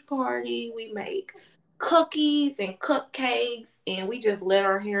huge party. We make cookies and cupcakes and we just let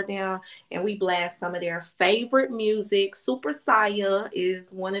our hair down and we blast some of their favorite music. Super Saya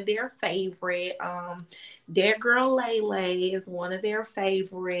is one of their favorite. Their girl Lele is one of their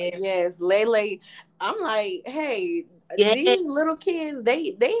favorite. Yes, Lele. I'm like, hey, Yes, these little kids,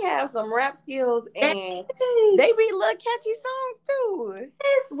 they have some rap skills and they yes. be little catchy songs too.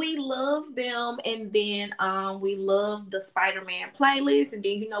 Yes, we love them, and then we love the Spider-Man playlist, and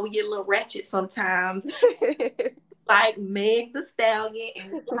then we get a little ratchet sometimes, like Meg the Stallion,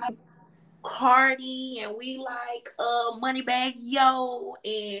 and we like Cardi, and we like Moneybag Yo,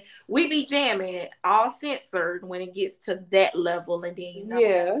 and we be jamming all censored when it gets to that level, and then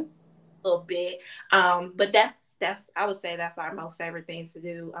Yeah. a little bit. But that's I would say that's our most favorite things to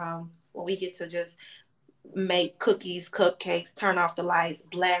do. When we get to just make cookies, cupcakes, turn off the lights,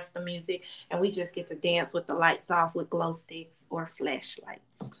 blast the music, and we just get to dance with the lights off with glow sticks or flashlights.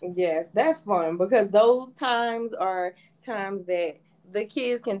 Yes, that's fun because those times are times that the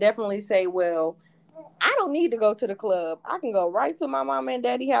kids can definitely say, well, I don't need to go to the club. I can go right to my mom and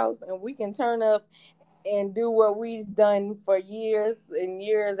daddy house and we can turn up and do what we've done for years and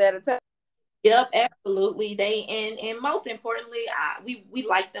years at a time. Yep, absolutely. And most importantly, we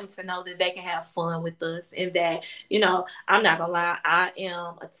like them to know that they can have fun with us, and that I'm not gonna lie, I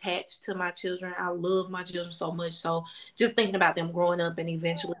am attached to my children. I love my children so much. So just thinking about them growing up and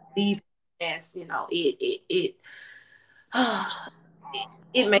eventually leaving, as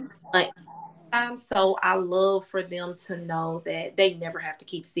it makes me so I love for them to know that they never have to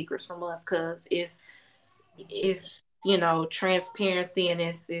keep secrets from us because it's transparency, and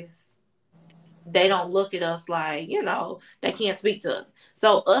it's they don't look at us like they can't speak to us.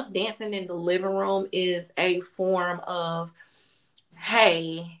 So us dancing in the living room is a form of,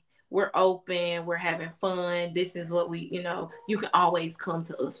 hey, we're open, we're having fun, this is what you can always come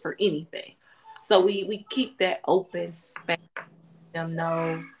to us for anything. So we keep that open space. Them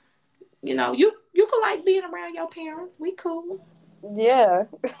know, you can like being around your parents. We cool. Yeah.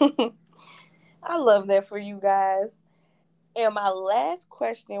 I love that for you guys. And my last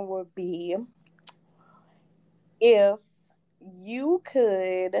question would be, if you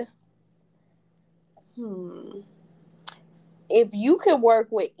could, if you could work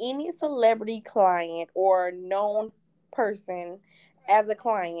with any celebrity client or known person as a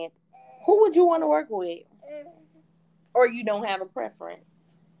client, who would you want to work with? Or you don't have a preference?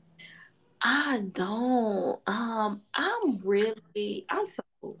 I don't. I'm so,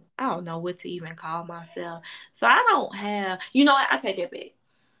 I don't know what to even call myself. So I don't have, you know what? I take that back.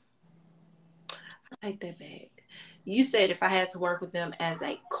 I take that back. You said if I had to work with them as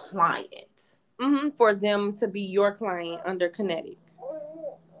a client. For them to be your client under Kinetic.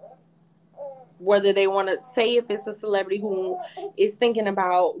 Whether they want to say, if it's a celebrity who is thinking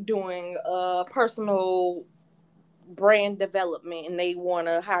about doing a personal brand development and they want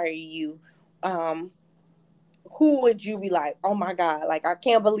to hire you, who would you be like, oh my God, like I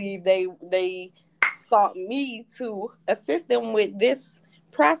can't believe they sought me to assist them with this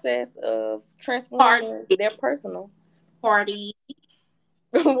process of transforming their personal Cardi.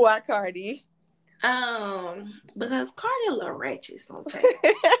 Why Cardi? Because Cardi a little ratchet sometimes.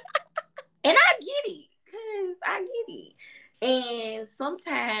 And I get it. Cause I get it. And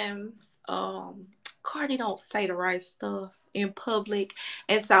sometimes Cardi don't say the right stuff in public.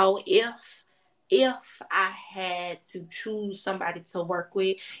 And so if I had to choose somebody to work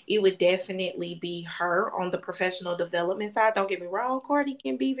with, it would definitely be her on the professional development side. Don't get me wrong, Cardi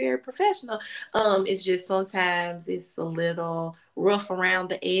can be very professional. It's just sometimes it's a little rough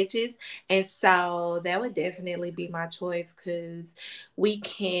around the edges. And so that would definitely be my choice, because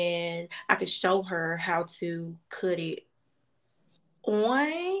I could show her how to cut it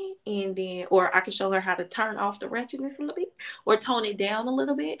on, and then, or I can show her how to turn off the wretchedness a little bit or tone it down a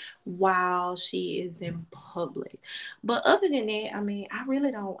little bit while she is in public. But other than that, I mean, I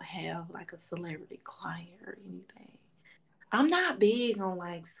really don't have like a celebrity client or anything. I'm not big on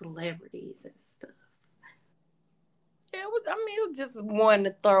like celebrities and stuff. It was just one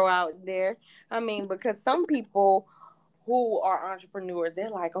to throw out there. I mean, because some people who are entrepreneurs,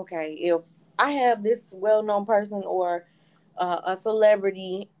 they're like, okay, if I have this well-known person or a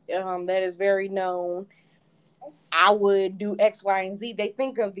celebrity that is very known, I would do X, Y, and Z. They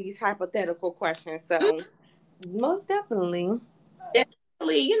think of these hypothetical questions. So most definitely.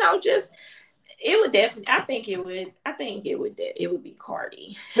 Definitely, just it would definitely. It would be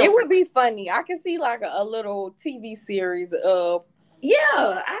Cardi. It would be funny. I could see like a little TV series of.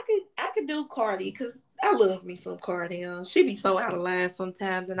 Yeah, I could do Cardi, because I love me some Cardi. She be so out of line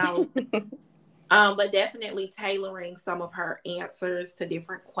sometimes, and I would. But definitely tailoring some of her answers to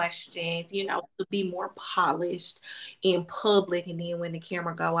different questions, to be more polished in public, and then when the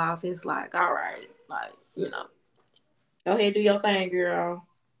camera go off, it's like, all right, like, go ahead, do your thing, girl.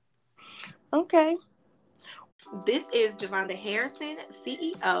 Okay. This is Javonda Harrison,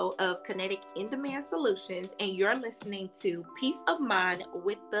 CEO of Kinetic In-Demand Solutions, and you're listening to Peace of Mind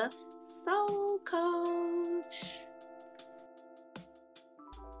with the Soul Coach.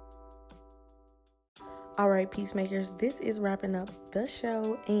 All right, Peacemakers, this is wrapping up the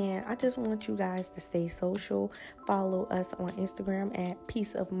show, and I just want you guys to stay social. Follow us on Instagram at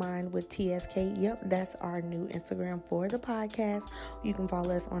Peace of Mind with TSK. Yep, that's our new Instagram for the podcast. You can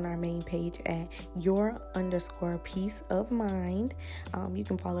follow us on our main page at your_peace of mind. You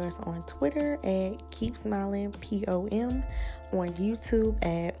can follow us on Twitter at Keep Smiling POM, on YouTube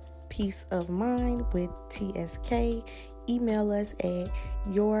at Peace of Mind with TSK. Email us at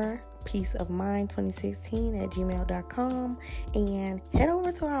yourpeaceofmind2016@gmail.com, and head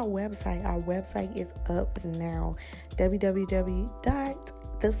over to our website. Our website is up now,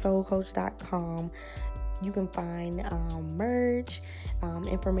 www.thesoulcoach.com. You can find merch,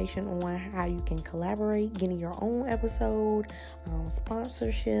 information on how you can collaborate, getting your own episode,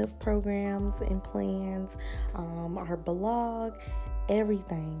 sponsorship programs and plans, our blog,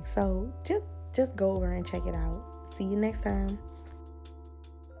 everything. So just go over and check it out. See you next time.